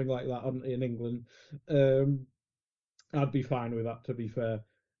 or something like that in England. I'd be fine with that, to be fair.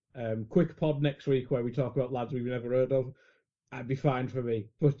 Quick pod next week where we talk about lads we've never heard of. I'd be fine for me.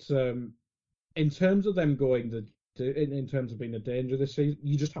 But in terms of them in terms of being a danger this season,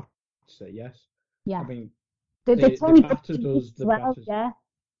 you just have to say yes. I Yeah. mean, The the Tony batter does as the well, batters. yeah.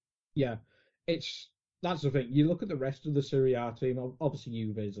 Yeah, that's the thing. You look at the rest of the Serie A team. Obviously,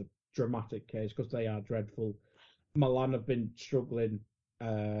 Juve is a dramatic case because they are dreadful. Milan have been struggling.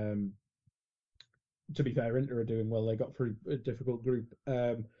 Um, to be fair, Inter are doing well. They got through a difficult group.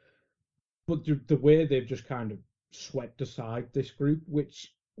 But the way they've just kind of swept aside this group,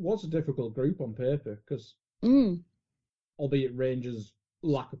 which was a difficult group on paper, because Mm. albeit Rangers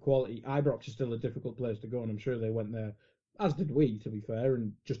lack of quality, Ibrox is still a difficult place to go, and I'm sure they went there, as did we, to be fair,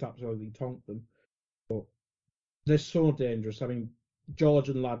 and just absolutely tonked them. They're so dangerous. I mean,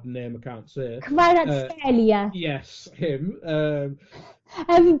 Georgian lad name I can't say. Kvaratskhelia. Yes, him.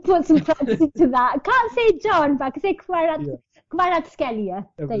 I've put some practice into that. I can't say John, but I can say Yeah, Kvaratskhelia. it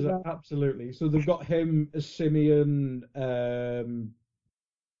There was you go. absolutely. So they've got him, Simeon. Oh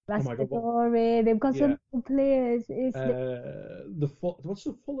my God, what? Raspadori. They've got Yeah. some good players. What's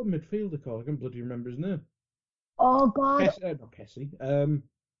the Fulham midfielder called? I can't bloody remember his name. Oh God. Not Kessie.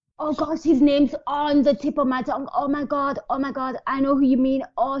 Oh gosh, his name's on the tip of my tongue. Oh my God. Oh my God. I know who you mean.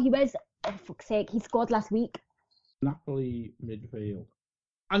 Oh, he was. Oh, fuck's sake. He scored last week. Napoli midfield.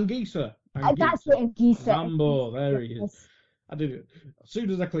 Anguissa. That's it, and Gisa. Zambo. There he is. Yes. I did it. As soon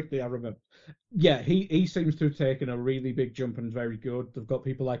as I clicked it, I remember. Yeah, he seems to have taken a really big jump and very good. They've got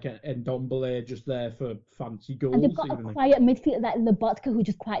people like Ndombele just there for fancy And they've goals. got a Even quiet midfielder like Lobotka who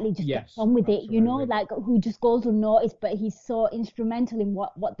just quietly just gets yes, on with it, absolutely. like who just goes unnoticed, but he's so instrumental in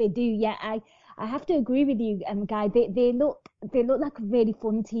what they do. Yeah, I have to agree with you, Guy. They look like a really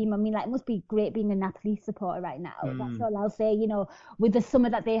fun team. I mean, like it must be great being a Napoli supporter right now. That's Mm. all I'll say. With the summer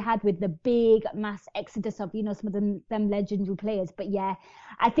that they had with the big mass exodus of some of them legendary players. But yeah,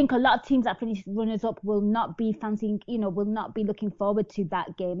 I think a lot of teams that finish runners up will not be fancying, will not be looking forward to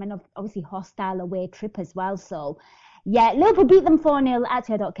that game, and obviously hostile away trip as well. So yeah, Liverpool beat them 4-0.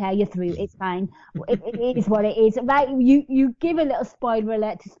 Actually, I don't care. You're through. It's fine. It is what it is. Right, you give a little spoiler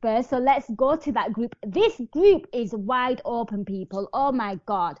alert to Spurs. So let's go to that group. This group is wide open, people. Oh my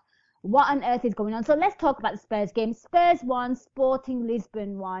God. What on earth is going on? So let's talk about the Spurs game. Spurs won, Sporting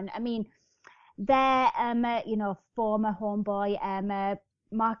Lisbon won. I mean, their former homeboy,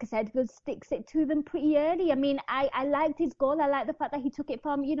 Marcus Edwards sticks it to them pretty early. I mean, I liked his goal. I like the fact that he took it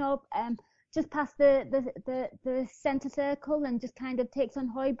from, just past the centre circle and just kind of takes on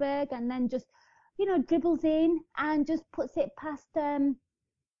Højbjerg and then just, dribbles in and just puts it past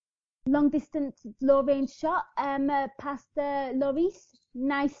long distance, low range shot past Lloris.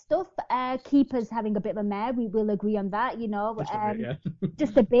 Nice stuff. Keeper's having a bit of a mare. We will agree on that. Just a bit, yeah.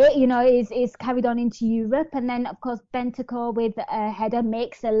 Just a bit. Is carried on into Europe, and then of course Bentancur with a header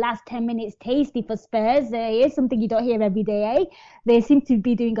makes the last 10 minutes tasty for Spurs. Here's something you don't hear every day. Eh? They seem to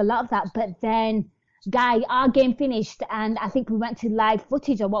be doing a lot of that, but then. Guy, our game finished, and I think we went to live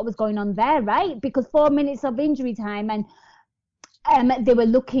footage of what was going on there, right? Because 4 minutes of injury time, and they were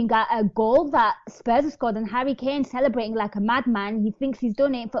looking at a goal that Spurs scored, and Harry Kane celebrating like a madman. He thinks he's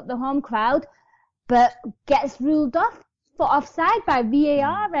done it in front of the home crowd, but gets ruled off for offside by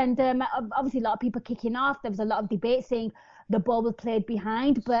VAR. And obviously, a lot of people kicking off. There was a lot of debate saying the ball was played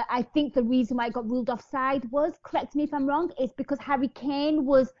behind, but I think the reason why it got ruled offside was, correct me if I'm wrong, is because Harry Kane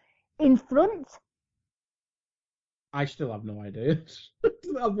was in front. I still have no idea.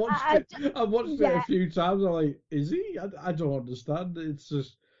 I've watched it a few times. I'm like, is he? I don't understand. It's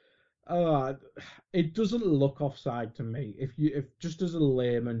just, it doesn't look offside to me. If just as a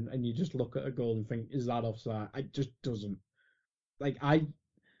layman and you just look at a goal and think, is that offside? It just doesn't. Like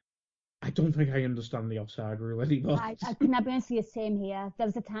I don't think I understand the offside rule anymore. I can be honest with you, same here. There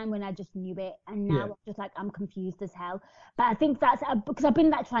was a time when I just knew it, and now Yeah. I'm just like, I'm confused as hell. But I think that's because I've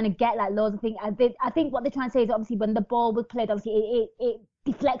been like trying to get like loads of things. I think what they're trying to say is obviously when the ball was played, obviously it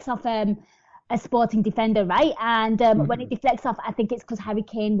deflects off a Sporting defender, right? And when it deflects off, I think it's because Harry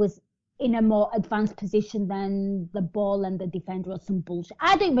Kane was in a more advanced position than the ball and the defender or some bullshit.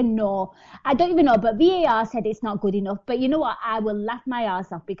 I don't even know. But VAR said it's not good enough. But you know what? I will laugh my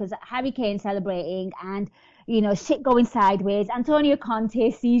ass off because Harry Kane celebrating and, shit going sideways. Antonio Conte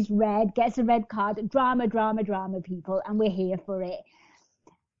sees red, gets a red card. Drama, drama, drama, people. And we're here for it.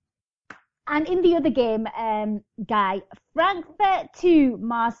 And in the other game, Guy, Frankfurt 2,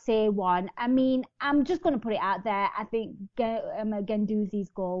 Marseille 1. I mean, I'm just going to put it out there. I think Guendouzi's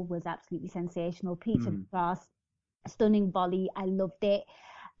goal was absolutely sensational. Peach of the cross, stunning volley. I loved it.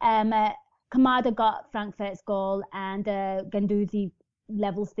 Kamada got Frankfurt's goal and Guendouzi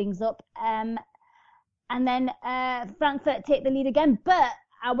levels things up. And then Frankfurt take the lead again. But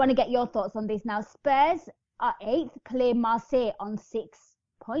I want to get your thoughts on this now. Spurs are 8th, play Marseille on 6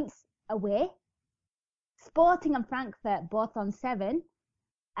 points away. Sporting and Frankfurt both on 7,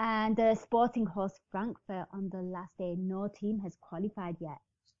 and Sporting host Frankfurt on the last day. No team has qualified yet.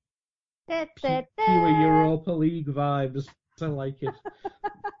 Pure Europa League vibes. I like it.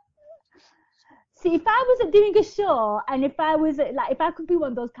 See, if I was doing a show and if I could be one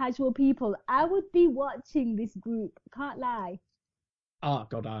of those casual people, I would be watching this group. Can't lie. Oh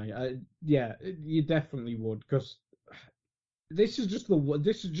God, yeah, you definitely would, because this is just the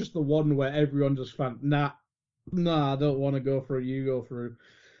one where everyone just went, nah, I don't want to go through. You go through.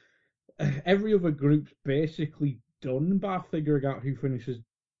 Every other group's basically done by figuring out who finishes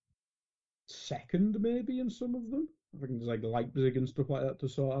second, maybe in some of them. I think there's like Leipzig and stuff like that to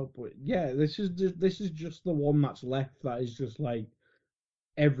sort out. But yeah, this is just the one that's left that is just like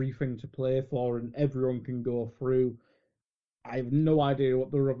everything to play for, and everyone can go through. I have no idea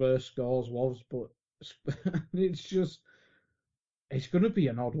what the reverse scores was, but it's going to be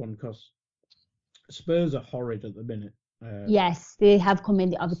an odd one because Spurs are horrid at the minute. Yes, they have come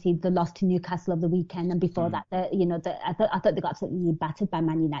in. Obviously, the loss to Newcastle of the weekend, and before that, I thought they got absolutely battered by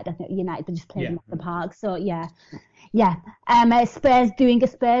Man United. I think United just played them off the park. So yeah. Spurs doing a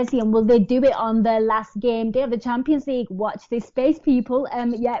Spursy, and will they do it on the last game day of the Champions League? Watch this space, people.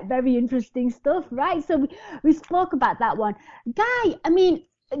 Very interesting stuff, right? So we spoke about that one, Guy. I mean,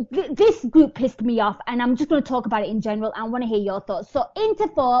 this group pissed me off, and I'm just going to talk about it in general. I want to hear your thoughts. So Inter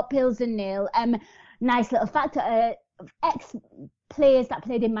 4, Pilsen 0. Nice little factor. Ex-players that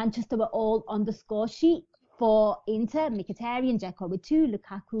played in Manchester were all on the score sheet for Inter. Mkhitaryan, Dzeko with 2,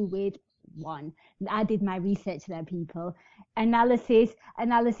 Lukaku with 1. I did my research there, people. Analysis.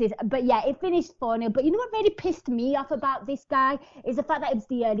 But yeah, it finished 4-0. But you know what really pissed me off about this guy is the fact that it was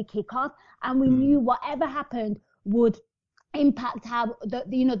the early kickoff, and we knew whatever happened would impact how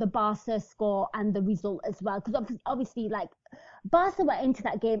the Barca score and the result as well, because obviously like Barca were into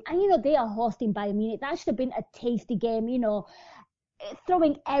that game, and they are hosting Bayern Munich. That should have been a tasty game,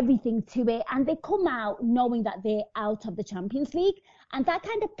 throwing everything to it, and they come out knowing that they're out of the Champions League, and that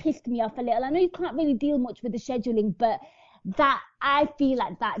kind of pissed me off a little. I know you can't really deal much with the scheduling, but that I feel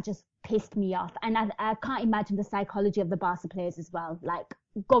like that just pissed me off, and I can't imagine the psychology of the Barca players as well, like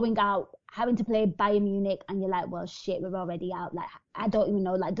going out, having to play Bayern Munich, and you're like, well, shit, we're already out. Like, I don't even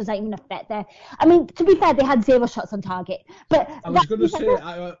know, like, does that even affect their... I mean, to be fair, they had 0 shots on target. But I was going to say,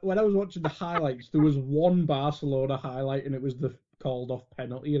 when I was watching the highlights, there was one Barcelona highlight, and it was the called off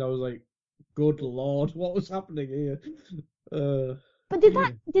penalty, and I was like, good Lord, what was happening here? But did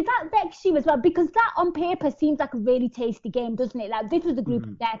that vex you as well? Because that on paper seems like a really tasty game, doesn't it? Like, this was the group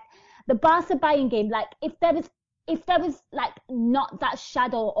of death. The Barca Bayern game, like, if there was like not that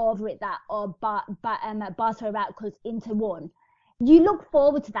shadow over it that Barca are out because Inter won, you look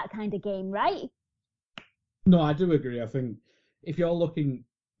forward to that kind of game, right? No, I do agree. I think if you're looking,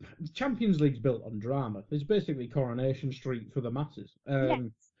 Champions League's built on drama. It's basically Coronation Street for the masses. Yes.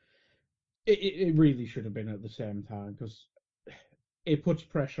 It really should have been at the same time, because it puts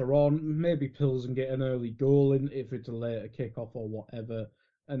pressure on. Maybe Pilsen get an early goal in if it's a later kickoff or whatever,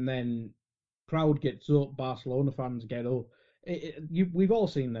 and then crowd gets up, Barcelona fans get up. We've all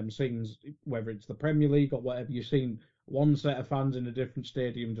seen them scenes, whether it's the Premier League or whatever. You've seen one set of fans in a different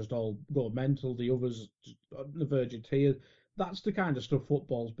stadium just all go mental, the others on the verge of tears. That's the kind of stuff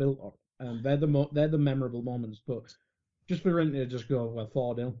football's built on, and they're the memorable moments. But just for Inter to just go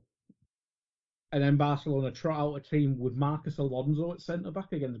 4-0, and then Barcelona trot out a team with Marcus Alonso at centre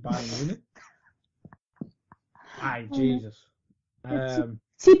back against Bayern Munich. Aye, Jesus.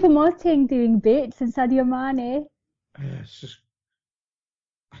 Choupo-Moting doing bits and Sadio Mane. It's just,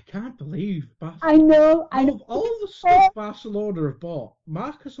 I can't believe I know. all the stuff Barcelona have bought.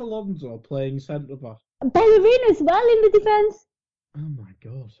 Marcus Alonso playing centre back. Bellerin as well in the defence. Oh my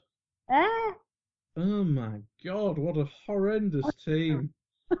god. Ah. Oh my god, what a horrendous team.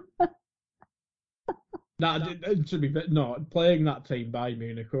 To be fair, no, playing that team by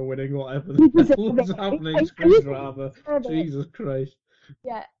Munich or winning whatever the hell was happening, screws rather. Jesus Christ.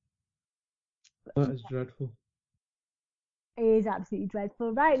 Yeah. That is dreadful. It is absolutely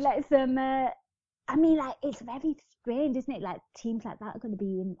dreadful. Right, let's I mean, like, it's very strange, isn't it? Like, teams like that are going to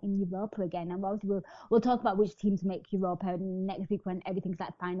be in Europa again. And obviously, we'll talk about which teams make Europa next week when everything's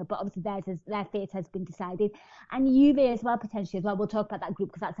like final. But obviously, their fate has been decided. And Juve as well, potentially as well. We'll talk about that group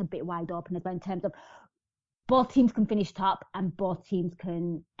because that's a bit wide open as well in terms of both teams can finish top and both teams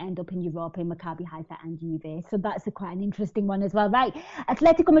can end up in Europa in Maccabi Haifa and Juve. So that's quite an interesting one as well. Right,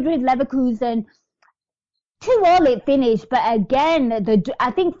 Atletico Madrid, Leverkusen. 2-2 it finished, but again, I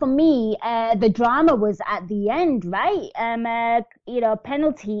think for me, the drama was at the end, right?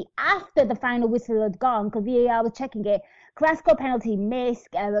 Penalty after the final whistle had gone, because VAR was checking it. Carrasco penalty missed,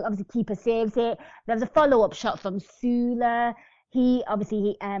 obviously keeper saves it. There was a follow-up shot from Sula. He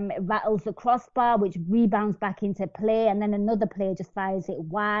rattles the crossbar, which rebounds back into play, and then another player just fires it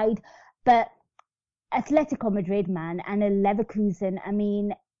wide. But Atletico Madrid, man, and a Leverkusen, I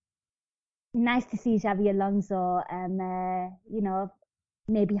mean, nice to see Xavi Alonso,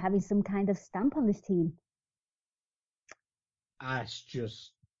 maybe having some kind of stamp on this team. It's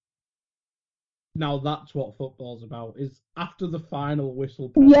just now that's what football's about. Is after the final whistle.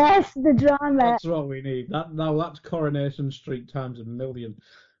 Yes, the drama. That's what we need. That's Coronation Street times a million.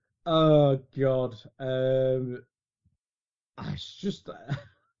 Oh God. It's just.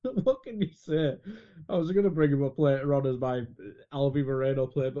 What can you say? I was going to bring him up later on as my Alvi Moreno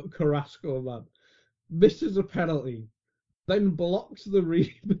play, but Carrasco, man, misses a penalty, then blocks the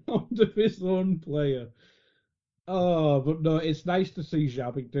rebound of his own player. Oh, but no, it's nice to see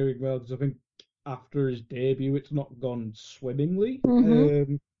Xabi doing well, because I think after his debut, it's not gone swimmingly.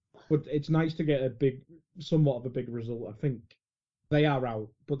 Mm-hmm. But it's nice to get somewhat of a big result. I think they are out,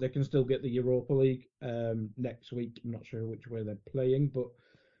 but they can still get the Europa League next week. I'm not sure which way they're playing, but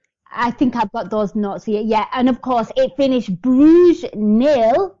I think I've got those notes here. Yeah, and of course it finished Bruges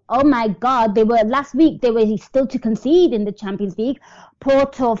 0. Oh my God, last week they were still to concede in the Champions League.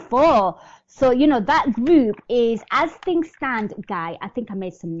 Porto 4. So that group is, as things stand, Guy. I think I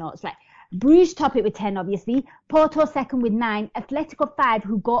made some notes. Right, Bruges top it with 10, obviously. Porto second with 9. Atletico 5,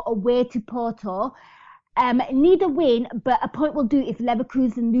 who go away to Porto. Need a win, but a point will do if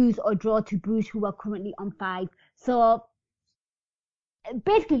Leverkusen lose or draw to Bruges, who are currently on 5. So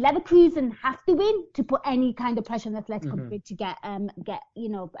basically, Leverkusen have to win to put any kind of pressure on Atletico Madrid to get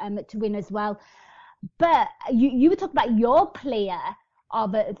to win as well. But you were talking about your player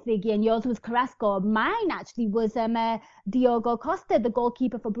of Thiggy, and yours was Carrasco. Mine actually was Diogo Costa, the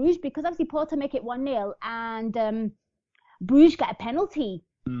goalkeeper for Bruges, because obviously Porto make it 1-0 and Bruges get a penalty.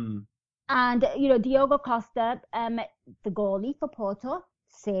 And Diogo Costa, the goalie for Porto,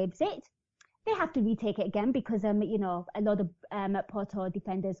 saves it. They have to retake it again because a lot of Porto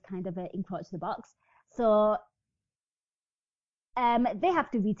defenders kind of encroach the box, so they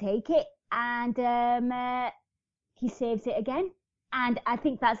have to retake it, and he saves it again. And I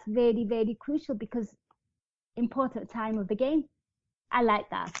think that's very, very crucial because important time of the game. I like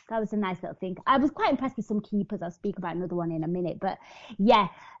that. That was a nice little thing. I was quite impressed with some keepers. I'll speak about another one in a minute. But yeah,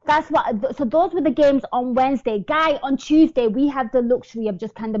 so those were the games on Wednesday. Guy, on Tuesday, we have the luxury of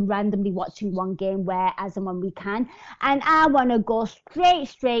just kind of randomly watching one game as and when we can. And I want to go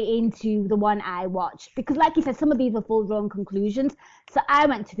straight into the one I watched. Because like you said, some of these are full-blown conclusions. So I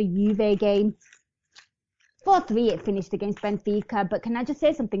went to the Juve game. 4-3 it finished against Benfica, but can I just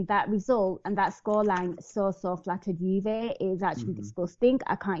say something? That result and that scoreline so flattered Juve is actually disgusting.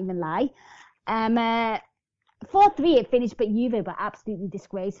 I can't even lie. 4-3 it finished, but Juve were absolutely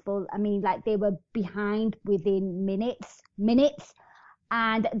disgraceful. I mean, like, they were behind within minutes,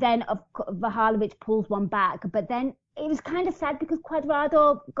 and then Vlahovic pulls one back, but then it was kind of sad because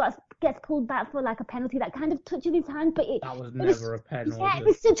Cuadrado gets pulled back for like a penalty that kind of touches his hand, but that was never a penalty. Yeah, it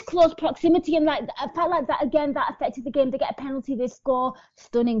was such close proximity, and like I felt like that again. That affected the game. They get a penalty, they score.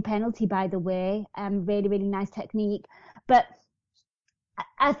 Stunning penalty, by the way. Really, really nice technique. But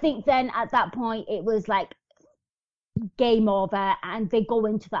I think then at that point it was like game over, and they go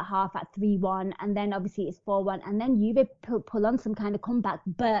into that half at 3-1, and then obviously it's 4-1, and then Juve pull on some kind of comeback,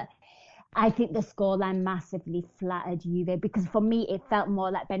 but I think the scoreline massively flattered Juve, because for me it felt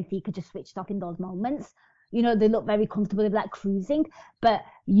more like Benfica just switched off in those moments. They look very comfortable, they were like cruising, but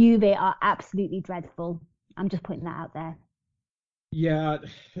Juve are absolutely dreadful. I'm just putting that out there. Yeah,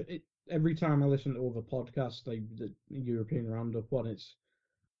 every time I listen to other podcasts, like the European Roundup one, it's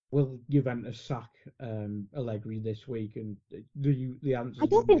will Juventus sack Allegri this week, and the I answer's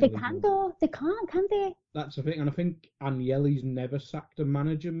don't think they usually can no. though. They can't, can they? That's the thing, and I think Agnelli's never sacked a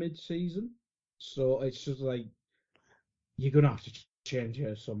manager mid-season, so it's just like you're gonna have to change it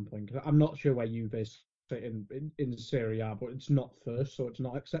at some point. 'Cause I'm not sure where Juve's fit in Serie A, but it's not first, so it's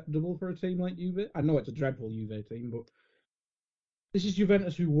not acceptable for a team like Juve. I know it's a dreadful Juve team, but this is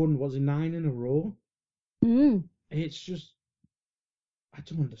Juventus who won, was it 9 in a row? Mm. It's just I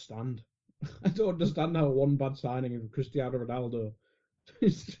don't understand. I don't understand how one bad signing of Cristiano Ronaldo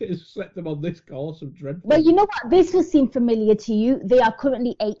is set them on this course of Well, dreadful. you know what? This will seem familiar to you. They are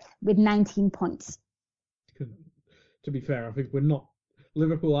currently eighth with 19 points. To be fair, I think we're not.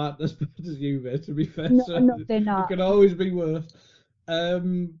 Liverpool aren't as bad as Juve, to be fair, No, so no, they're it not. can always be worse.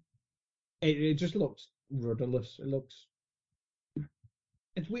 Um, it just looks rudderless.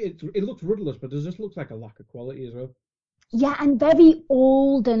 It's weird. It looks rudderless, but it just looks like a lack of quality as well. Yeah, and very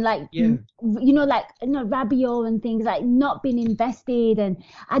old and like Yeah, like Rabiot and things like not being invested, and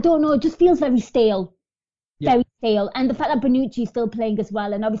I don't know, it just feels yeah. very stale. And the fact that Bonucci is still playing as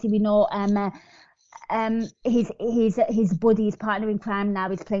well, and obviously we know his buddy, his partner in crime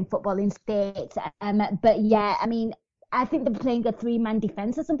now is playing football in States. But yeah, I mean, I think they're playing a three-man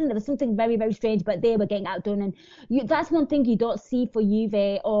defense or something. There was something very, very strange, but they were getting outdone. And that's one thing you don't see for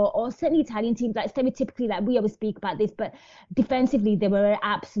Juve or certainly Italian teams. Like stereotypically, like we always speak about this, but defensively they were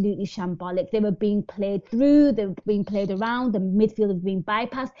absolutely shambolic. They were being played through, they were being played around, the midfield was being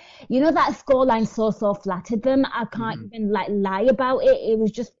bypassed. That scoreline so flattered them. I can't even like lie about it. It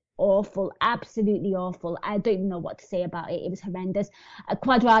was just awful, absolutely awful. I don't even know what to say about it. It was horrendous.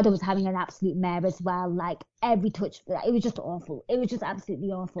 Quadrado was having an absolute mare as well. Like every touch, it was just awful. It was just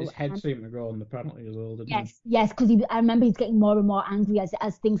absolutely awful. His head seemed to go on the penalty as well, didn't Yes, yes, because I remember he's getting more and more angry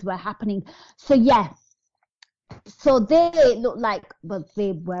as things were happening. So yeah. So they look like, well,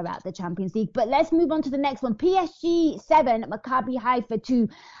 they were at the Champions League. But let's move on to the next one. PSG 7, Maccabi Haifa 2.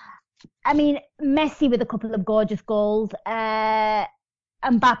 I mean, Messi with a couple of gorgeous goals.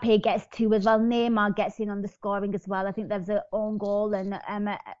 Mbappe gets two as well. Neymar gets in on the scoring as well. I think there's an own goal, and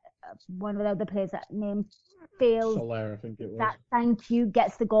one of the other players that name fails. Soler, I think it was. That thank you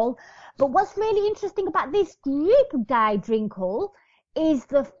gets the goal. But what's really interesting about this group, Guy Drinkle, is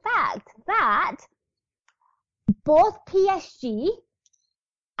the fact that both PSG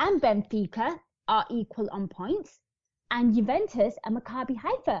and Benfica are equal on points, and Juventus and Maccabi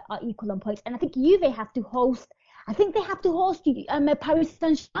Haifa are equal on points. And I think Juve have to host. I think they have to host Paris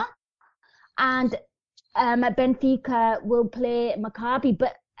Saint-Germain, and Benfica will play Maccabi.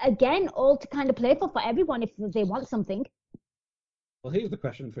 But again, all to kind of play for everyone if they want something. Well, here's the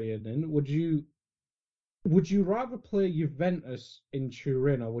question for you, then. Would you rather play Juventus in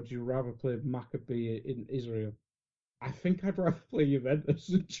Turin, or would you rather play Maccabi in Israel? I think I'd rather play Juventus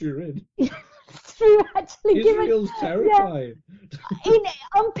in Turin. It's true, actually. Israel's terrifying. Yeah.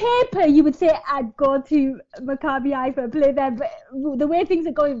 On paper, you would say I'd go to Maccabi Haifa, play there, but the way things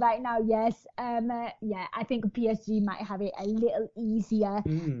are going right now, yes. Yeah, I think PSG might have it a little easier.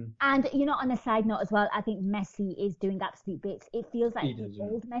 Mm. And, on a side note as well, I think Messi is doing absolute bits. It feels like He does, yeah.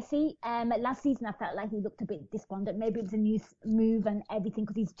 old Messi. Last season, I felt like he looked a bit despondent. Maybe it was a new move and everything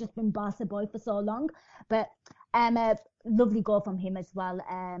because he's just been Barca boy for so long. But a lovely goal from him as well.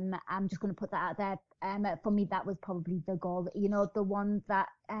 I'm just going to put that out there. For me, that was probably the goal. The one that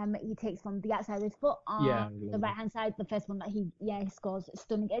he takes from the outside of his foot on the right hand side. The first one that he scores,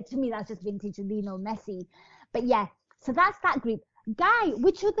 stunning. To me, that's just vintage Lionel Messi. But yeah, so that's that group. Guy,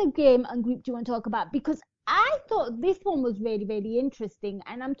 which other game and group do you want to talk about? Because I thought this one was really, really interesting,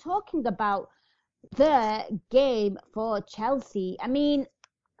 and I'm talking about the game for Chelsea. I mean,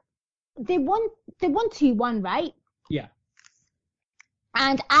 they won 2-1, right? Yeah.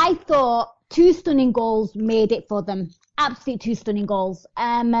 And I thought two stunning goals made it for them. Absolute two stunning goals.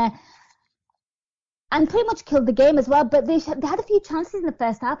 And pretty much killed the game as well. But they had a few chances in the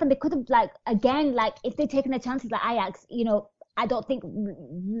first half, and they could have, if they'd taken their chances like Ajax, I don't think,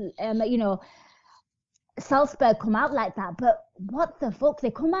 Salzburg come out like that. But what the fuck?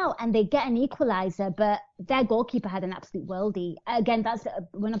 They come out and they get an equaliser, but their goalkeeper had an absolute worldie. Again, that's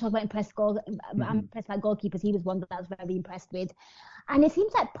when I'm talking about impressed goal. I'm impressed by goalkeepers. He was one that I was very impressed with. And it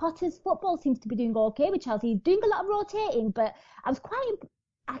seems like Potter's football seems to be doing okay with Chelsea. He's doing a lot of rotating, but I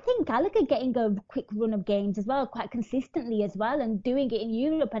think Gallagher getting a quick run of games as well, quite consistently as well, and doing it in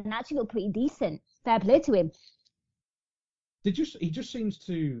Europe and actually look pretty decent. Fair play to him. He just seems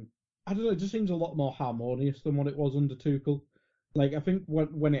to, I don't know, it just seems a lot more harmonious than what it was under Tuchel. Like, I think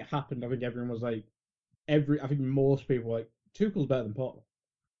when it happened, I think everyone was like, I think most people were like, Tuchel's better than Potter.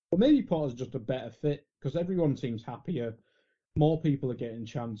 But maybe Potter's just a better fit because everyone seems happier. More people are getting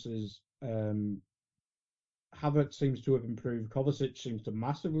chances. Havertz seems to have improved. Kovacic seems to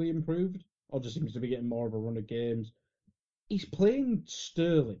massively improved, or just seems to be getting more of a run of games. He's playing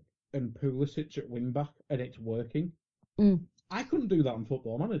Sterling and Pulisic at wing back, and it's working. I couldn't do that on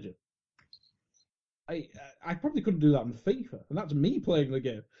Football Manager. I probably couldn't do that on FIFA, and that's me playing the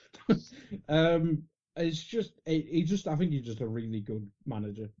game. It's just I think he's just a really good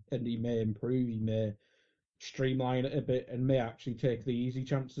manager, and he may improve, he may streamline it a bit, and may actually take the easy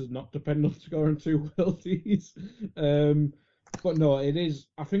chances, not depend on scoring 2 worldies. But no, it is.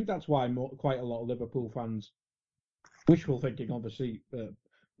 I think that's why quite a lot of Liverpool fans, wishful thinking, obviously,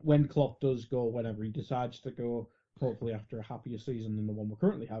 when Klopp does go, whenever he decides to go, hopefully after a happier season than the one we're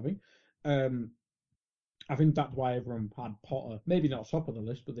currently having. I think that's why everyone had Potter, maybe not top of the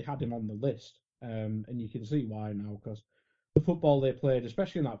list, but they had him on the list. And you can see why now, because the football they played,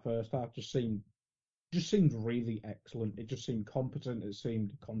 especially in that first half, just seemed really excellent. It just seemed competent. It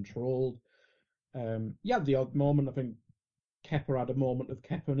seemed controlled. You had the odd moment. I think Kepa had a moment of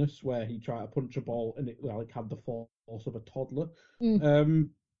Kepa-ness where he tried to punch a ball and it had the force of a toddler.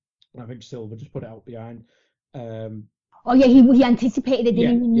 I think Silva just put it out behind. Oh yeah, he anticipated it,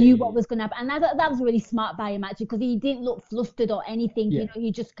 didn't he? He knew what yeah. was going to happen, and that was really smart by him actually, because he didn't look flustered or anything. Yeah. You know,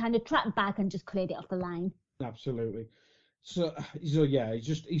 he just kind of tracked back and just cleared it off the line. Absolutely. So yeah,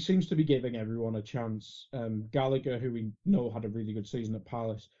 he seems to be giving everyone a chance. Gallagher, who we know had a really good season at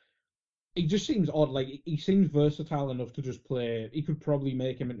Palace, he just seems odd. Like he seems versatile enough to just play. He could probably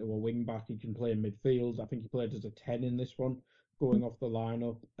make him into a wing back. He can play in midfield. I think he played as a 10 in this one, going off the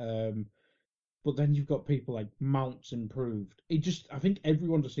lineup. But then you've got people like Mount's improved. I think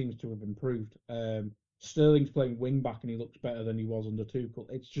everyone just seems to have improved. Sterling's playing wing back and he looks better than he was under Tuchel.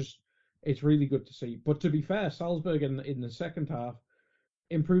 It's really good to see. But to be fair, Salzburg in the second half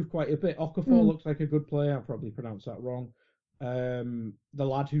improved quite a bit. Okafor looks like a good player. I probably pronounced that wrong. The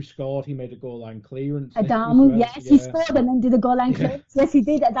lad who scored, he made a goal line clearance. Adamu, yes, he scored and then did a goal line clearance. Yes, he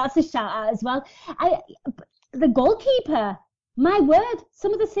did. That's a shout out as well. The goalkeeper, my word,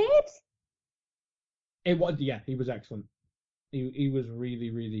 some of the saves. He was excellent. He was really,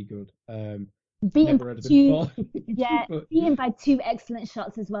 really good. Beaten by 2 excellent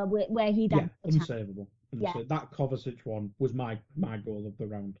shots as well, where he did. Unsavable. That Kovacic one was my goal of the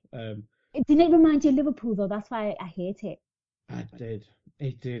round. Didn't it remind you of Liverpool though? That's why I hate it.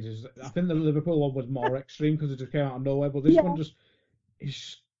 It did. I think the Liverpool one was more extreme because it just came out of nowhere. But this one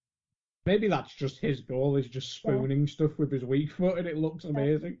is maybe that's just his goal. He's just spooning stuff with his weak foot, and it looks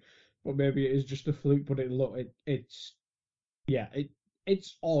amazing. But maybe it is just a fluke. But it's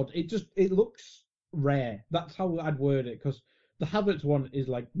odd. It looks rare. That's how I'd word it. Because the Havertz one is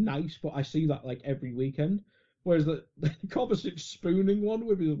like nice, but I see that like every weekend. Whereas the Kovacic spooning one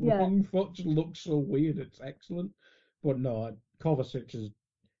with his wrong foot just looks so weird. It's excellent. But no, Kovacic is,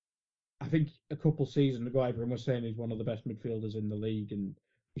 I think a couple seasons ago, everyone was saying he's one of the best midfielders in the league, and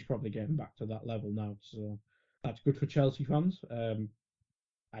he's probably getting back to that level now. So that's good for Chelsea fans.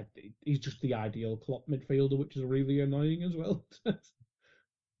 He's just the ideal Klopp midfielder, which is really annoying as well.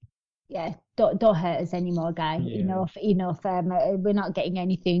 Yeah, don't hurt us anymore, guy. Yeah. Enough. We're not getting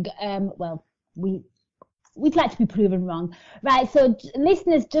anything. Well, we'd like to be proven wrong. Right, so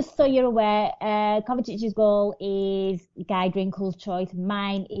listeners, just so you're aware, Kovacic's goal is Guy Drinkle's choice.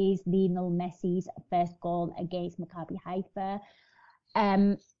 Mine is Lionel Messi's first goal against Maccabi Haifa.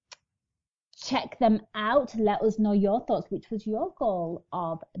 Check them out. Let us know your thoughts. Which was your goal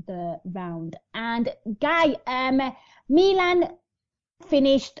of the round? And Guy, Milan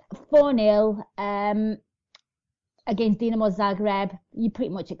finished 4-0 against Dinamo Zagreb. You pretty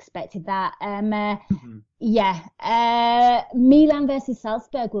much expected that. Milan versus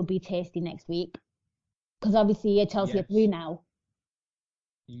Salzburg will be tasty next week because obviously Chelsea are through now.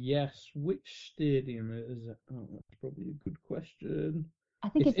 Yes. Which stadium is it? Oh, that's probably a good question. I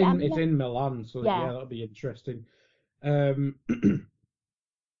think it's in Milan, so that'll be interesting.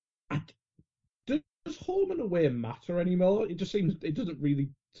 Does home and away matter anymore? It doesn't really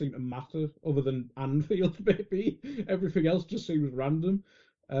seem to matter other than Anfield, maybe. Everything else just seems random.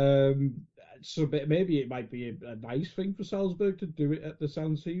 So maybe it might be a nice thing for Salzburg to do it at the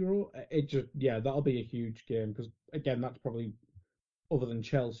San Siro. That'll be a huge game because again, that's probably, other than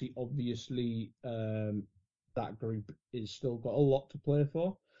Chelsea, obviously, that group is still got a lot to play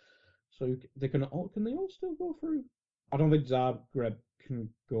for. So can they all still go through? I don't think Zagreb can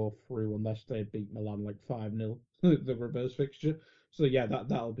go through unless they beat Milan like 5-0, the reverse fixture. So yeah,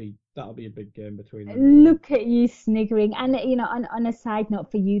 that'll be a big game between them two. Look at you sniggering. And, on a side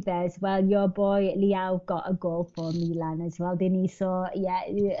note for you there as well, your boy Liao got a goal for Milan as well, didn't he? So, yeah,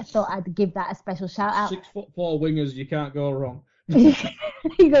 I thought I'd give that a special shout out. 6'4" wingers, you can't go wrong. You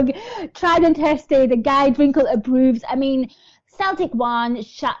go, tried and tested. The guy Drinkle approves. I mean, Celtic won,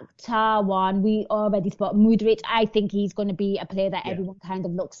 Shakhtar won. We already spot Mudryk. I think he's going to be a player that Yeah. everyone kind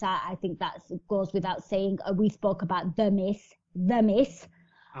of looks at. I think that goes without saying. We spoke about the miss.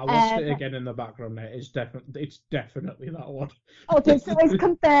 I watched it again in the background there. It's definitely that one. Okay, so it's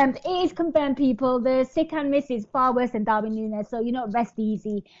confirmed. It is confirmed, people. The sick and miss is far worse than Darwin Núñez, so rest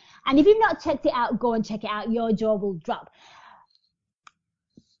easy. And if you've not checked it out, go and check it out. Your jaw will drop.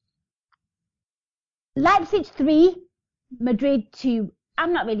 Leipzig 3, Madrid 2.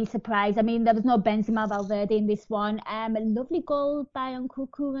 I'm not really surprised. I mean, there was no Benzema Valverde in this one. A lovely goal by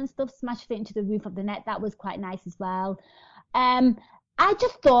Nkunku and stuff, smashed it into the roof of the net. That was quite nice as well. I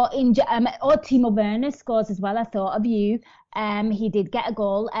just thought Timo Werner scores as well. I thought of you. He did get a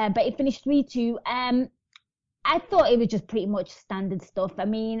goal, but it finished 3-2. I thought it was just pretty much standard stuff. I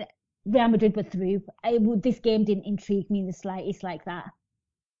mean, Real Madrid were through. This game didn't intrigue me in the slightest like that.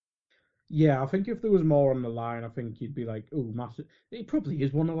 Yeah, I think if there was more on the line, I think you'd be like, oh, massive. It probably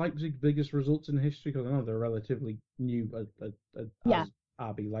is one of Leipzig's biggest results in history because I know they're relatively new Yeah. as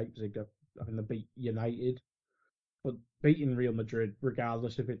RB Leipzig. I think they beat United, but beating Real Madrid,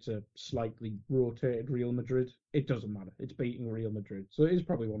 regardless if it's a slightly rotated Real Madrid, it doesn't matter. It's beating Real Madrid, so it is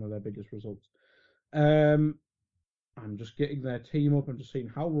probably one of their biggest results. I'm just getting their team up and just seeing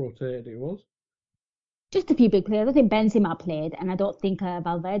how rotated it was. Just a few big players. I think Benzema played, and I don't think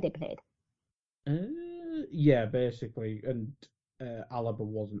Valverde played. Yeah, basically, and Alaba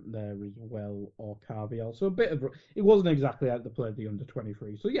wasn't there as well, or Carvial. So a bit of it wasn't exactly like they played the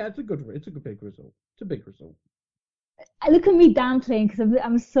under-23. So yeah, it's a big result. It's a big result. Look at me downplaying because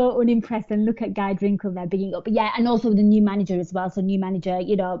I'm so unimpressed, and look at Guy Drinkle there bigging up. But yeah, and also the new manager as well. So new manager,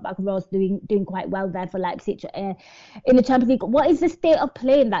 Rose doing quite well there for Leipzig in the Champions League. What is the state of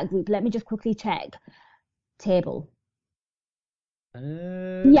play in that group? Let me just quickly check. Table.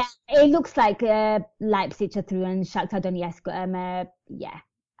 Yeah, it looks like Leipzig are through and Shakhtar Donetsk. Yeah,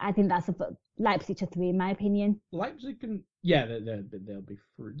 I think Leipzig are through in my opinion. Leipzig can, yeah, they'll be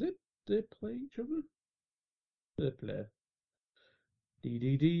through. They play each other. They play.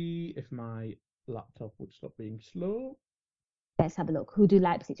 If my laptop would stop being slow. Let's have a look. Who do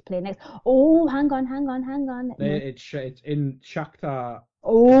Leipzig play next? Oh, hang on. It's in Shakhtar.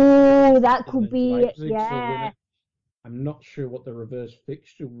 Oh, that could be Leipzig, yeah. So I'm not sure what the reverse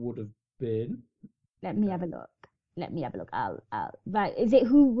fixture would have been. Let me have a look. I'll right. Is it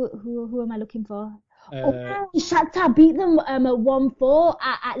who am I looking for? Shakhtar beat them at 1-4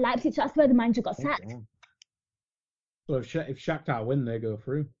 at Leipzig. So that's where the manager got sacked. So if Shakhtar win, they go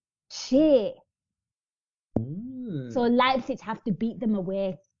through. Shit. So Leipzig have to beat them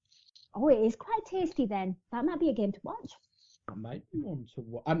away. Oh, it is quite tasty then. That might be a game to watch. That might be one to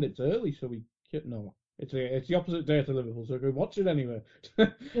watch. And it's early, so we can't know. It's the opposite day to Liverpool, so we can watch it anyway. Yeah,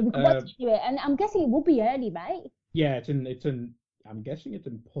 we can watch it anyway, and I'm guessing it will be early, right? Yeah, it's in. I'm guessing it's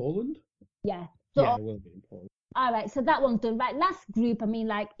in Poland. Yeah. So, yeah, it will be in Poland. All right, so that one's done. Right, last group. I mean,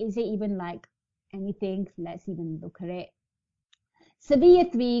 is it even anything? Let's even look at it. Sevilla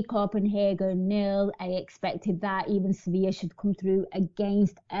 3, Copenhagen 0. I expected that. Even Sevilla should come through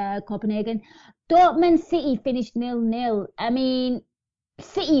against Copenhagen. Dortmund City finished 0-0. I mean,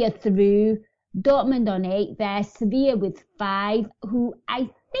 City are through. Dortmund on 8 there. Sevilla with 5, who I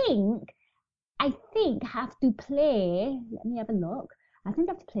think have to play. Let me have a look. I think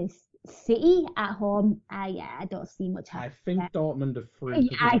they have to play City at home. I don't see much happening. I think Dortmund are through.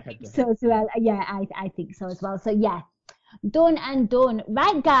 I think so as well. Yeah, I think so as well. So yeah, done and done.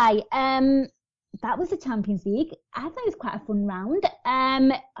 Right, Guy. That was the Champions League. I thought it was quite a fun round.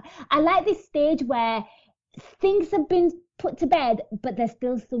 I like this stage where things have been put to bed, but there's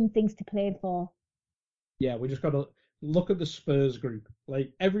still some things to play for. Yeah, we just got to look at the Spurs group.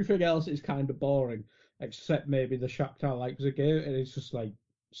 Like, everything else is kind of boring, except maybe the Shakhtar Leipzig game, and it's just like,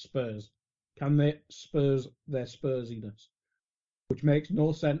 Spurs. Can they Spurs their Spursiness? Which makes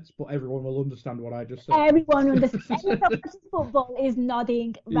no sense, but everyone will understand what I just said. Everyone understands. Football is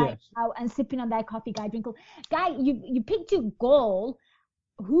nodding right now and sipping on their coffee, Guy Drinkle. Guy, you picked your goal.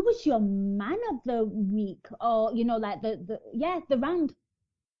 Who was your man of the week, or the round?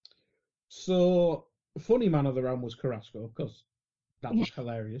 So funny man of the round was Carrasco because that was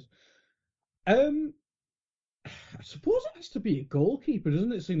hilarious. I suppose it has to be a goalkeeper,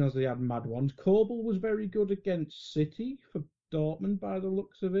 doesn't it? Seeing as they had mad ones. Kobel was very good against City for Dortmund by the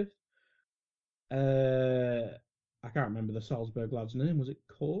looks of it. I can't remember the Salzburg lad's name. Was it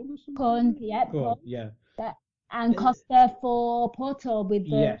Korn or Cohen, something? yeah, Korn, yeah. and Uh, Costa for Porto with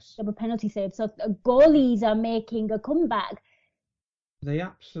the yes, double penalty save. So goalies are making a comeback. they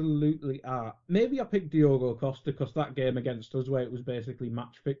absolutely are. Maybe I picked Diogo Costa because that game against us, where it was basically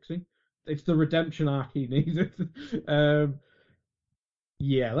match fixing, it's the redemption arc he needed. um,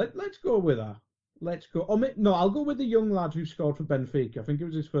 yeah, let's go with that. Let's go. Oh, no, I'll go with the young lad who scored for Benfica. I think it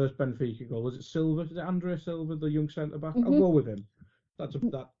was his first Benfica goal. Was it Silva? Is it Andre Silva, the young centre back? I'll go with him.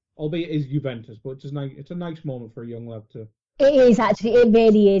 That, albeit it is Juventus, but it's a nice moment for a young lad to. It is actually, it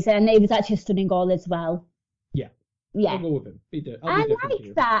really is, and it was actually a stunning goal as well. Yeah. Yeah. I'll go with him. I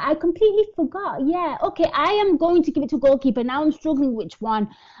like that. I completely forgot. Yeah. Okay. I am going to give it to goalkeeper. Now I'm struggling which one.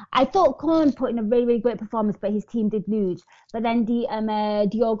 I thought Cohen put in a really, really great performance, but his team did lose. But then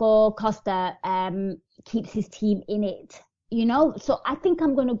Diogo Costa keeps his team in it. So I think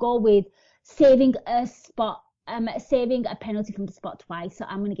I'm going to go with saving a spot, saving a penalty from the spot twice. So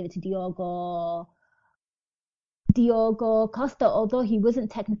I'm going to give it to Diogo Costa, although he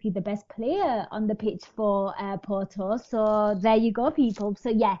wasn't technically the best player on the pitch for Porto. So there you go, people. So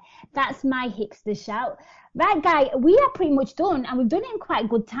yeah, that's my hipster shout. Right, Guy, we are pretty much done, and we've done it in quite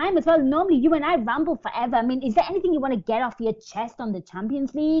good time as well. Normally, you and I ramble forever. I mean, is there anything you want to get off your chest on the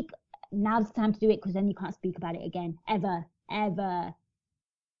Champions League? Now's the time to do it, because then you can't speak about it again, ever. Well,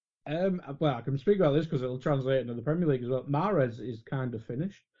 I can speak about this because it'll translate into the Premier League as well. Mahrez is kind of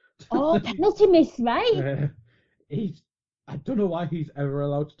finished. Oh, penalty miss, right? I don't know why he's ever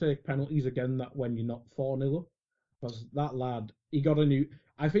allowed to take penalties again. That when you're not 4-0 up, because that lad, he got a new.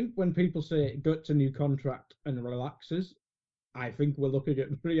 I think when people say gets a new contract and relaxes, I think we're looking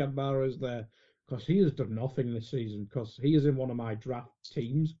at Riyad Mahrez there, because he has done nothing this season. Because he is in one of my draft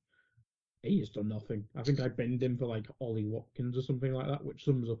teams. He has done nothing. I think I binned him for like Ollie Watkins or something like that, which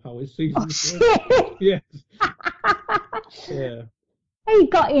sums up how his season was. Yes. Yeah. He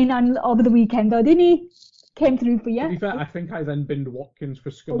got in over the weekend though, didn't he? Came through for you. To be fair, I think I then binned Watkins for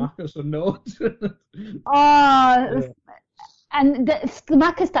Scamacca, so no. Oh, and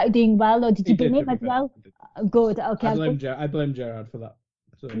Scamacca started doing well, or did you bin him as well? Good. Okay. I blame Gerard for that.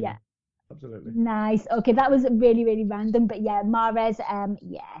 So yeah, absolutely. Nice. Okay, that was really, really random, but yeah, Mahrez,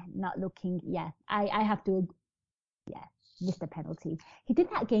 not looking. Yeah, I have to. Yeah, missed a penalty. He did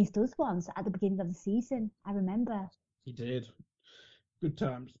that against us once at the beginning of the season. I remember. He did. Good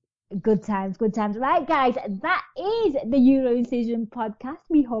times. Good times. Right, guys, that is the Euro Incision podcast.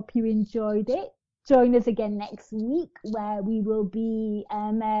 We hope you enjoyed it. Join us again next week, where we will be,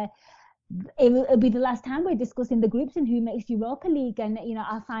 it'll be the last time we're discussing the groups and who makes Europa League, and,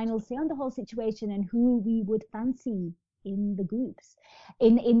 our final say on the whole situation and who we would fancy in the groups,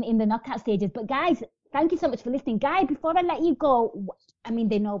 in the knockout stages. But guys, thank you so much for listening. Guy, before I let you go, I mean,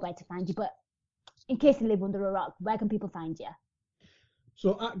 they know where to find you, but in case you live under a rock, where can people find you?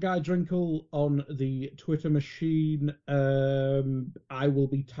 So at Guy Drinkle on the Twitter machine, I will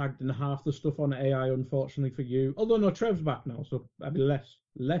be tagged in half the stuff on AI, unfortunately for you. Although no, Trev's back now, so I'll be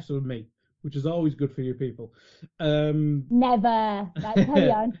less of me, which is always good for you people. Never. Right,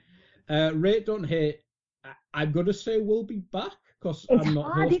 carry on. Rate Don't Hate. I'm gonna say we'll be back because I'm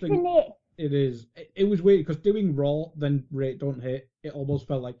not hard, hosting. Isn't it? It is. It was weird because doing Raw then Rate Don't Hate, it almost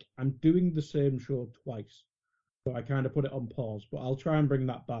felt like I'm doing the same show twice. So I kind of put it on pause, but I'll try and bring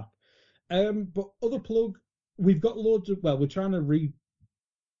that back. But other plug, we've got loads of, we're trying to redo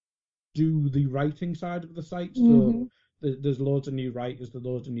the writing side of the site. So there's loads of new writers, there's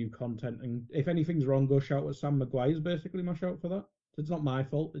loads of new content. And if anything's wrong, go shout at Sam Maguire is basically my shout for that. It's not my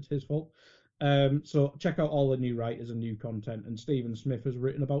fault, it's his fault. So check out all the new writers and new content. And Stephen Smith has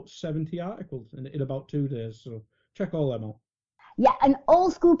written about 70 articles in about 2 days. So check all them out. Yeah, and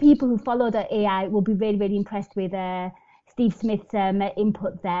old school people who follow the AI will be very, very impressed with Steve Smith's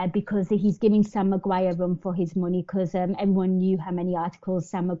input there, because he's giving Sam Maguire room for his money, because everyone knew how many articles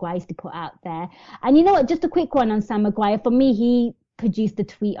Sam Maguire used to put out there. And you know what, just a quick one on Sam Maguire. For me, he produced the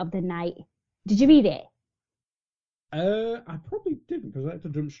tweet of the night. Did you read it? I probably didn't, because I had to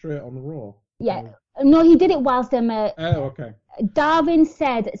jump straight on Raw. Yeah. No, he did it whilst okay. Darwin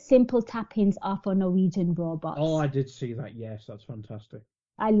said simple tap-ins are for Norwegian robots. Oh, I did see that. Yes, that's fantastic.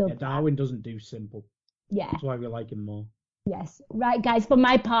 I love that. Darwin doesn't do simple. Yeah. That's why we like him more. Yes. Right, guys, for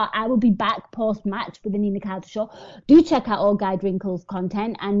my part, I will be back post-match with the Nina Carter Show. Do check out all Guy Drinkle's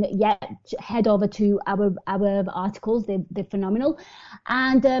content, and head over to our articles. They're phenomenal.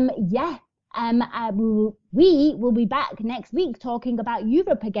 And We will be back next week talking about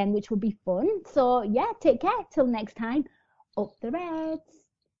Europe again, which will be fun. So yeah, take care. Till next time, up the Reds.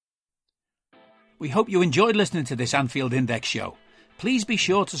 We hope you enjoyed listening to this Anfield Index show. Please be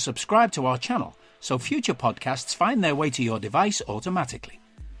sure to subscribe to our channel so future podcasts find their way to your device automatically.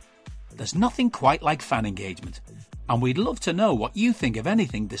 There's nothing quite like fan engagement, and we'd love to know what you think of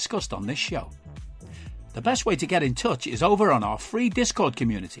anything discussed on this show. The best way to get in touch is over on our free Discord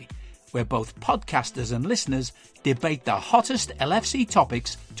community, where both podcasters and listeners debate the hottest LFC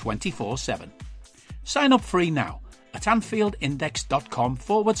topics 24/7. Sign up free now at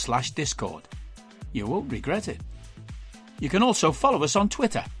AnfieldIndex.com/Discord. You won't regret it. You can also follow us on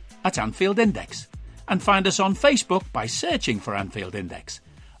Twitter at Anfield Index and find us on Facebook by searching for Anfield Index.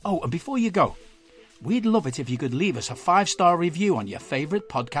 Oh, and before you go, we'd love it if you could leave us a 5-star review on your favourite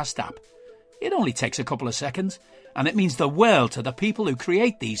podcast app. It only takes a couple of seconds, and it means the world to the people who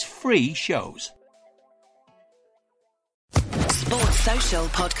create these free shows. Sports Social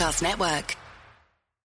Podcast Network.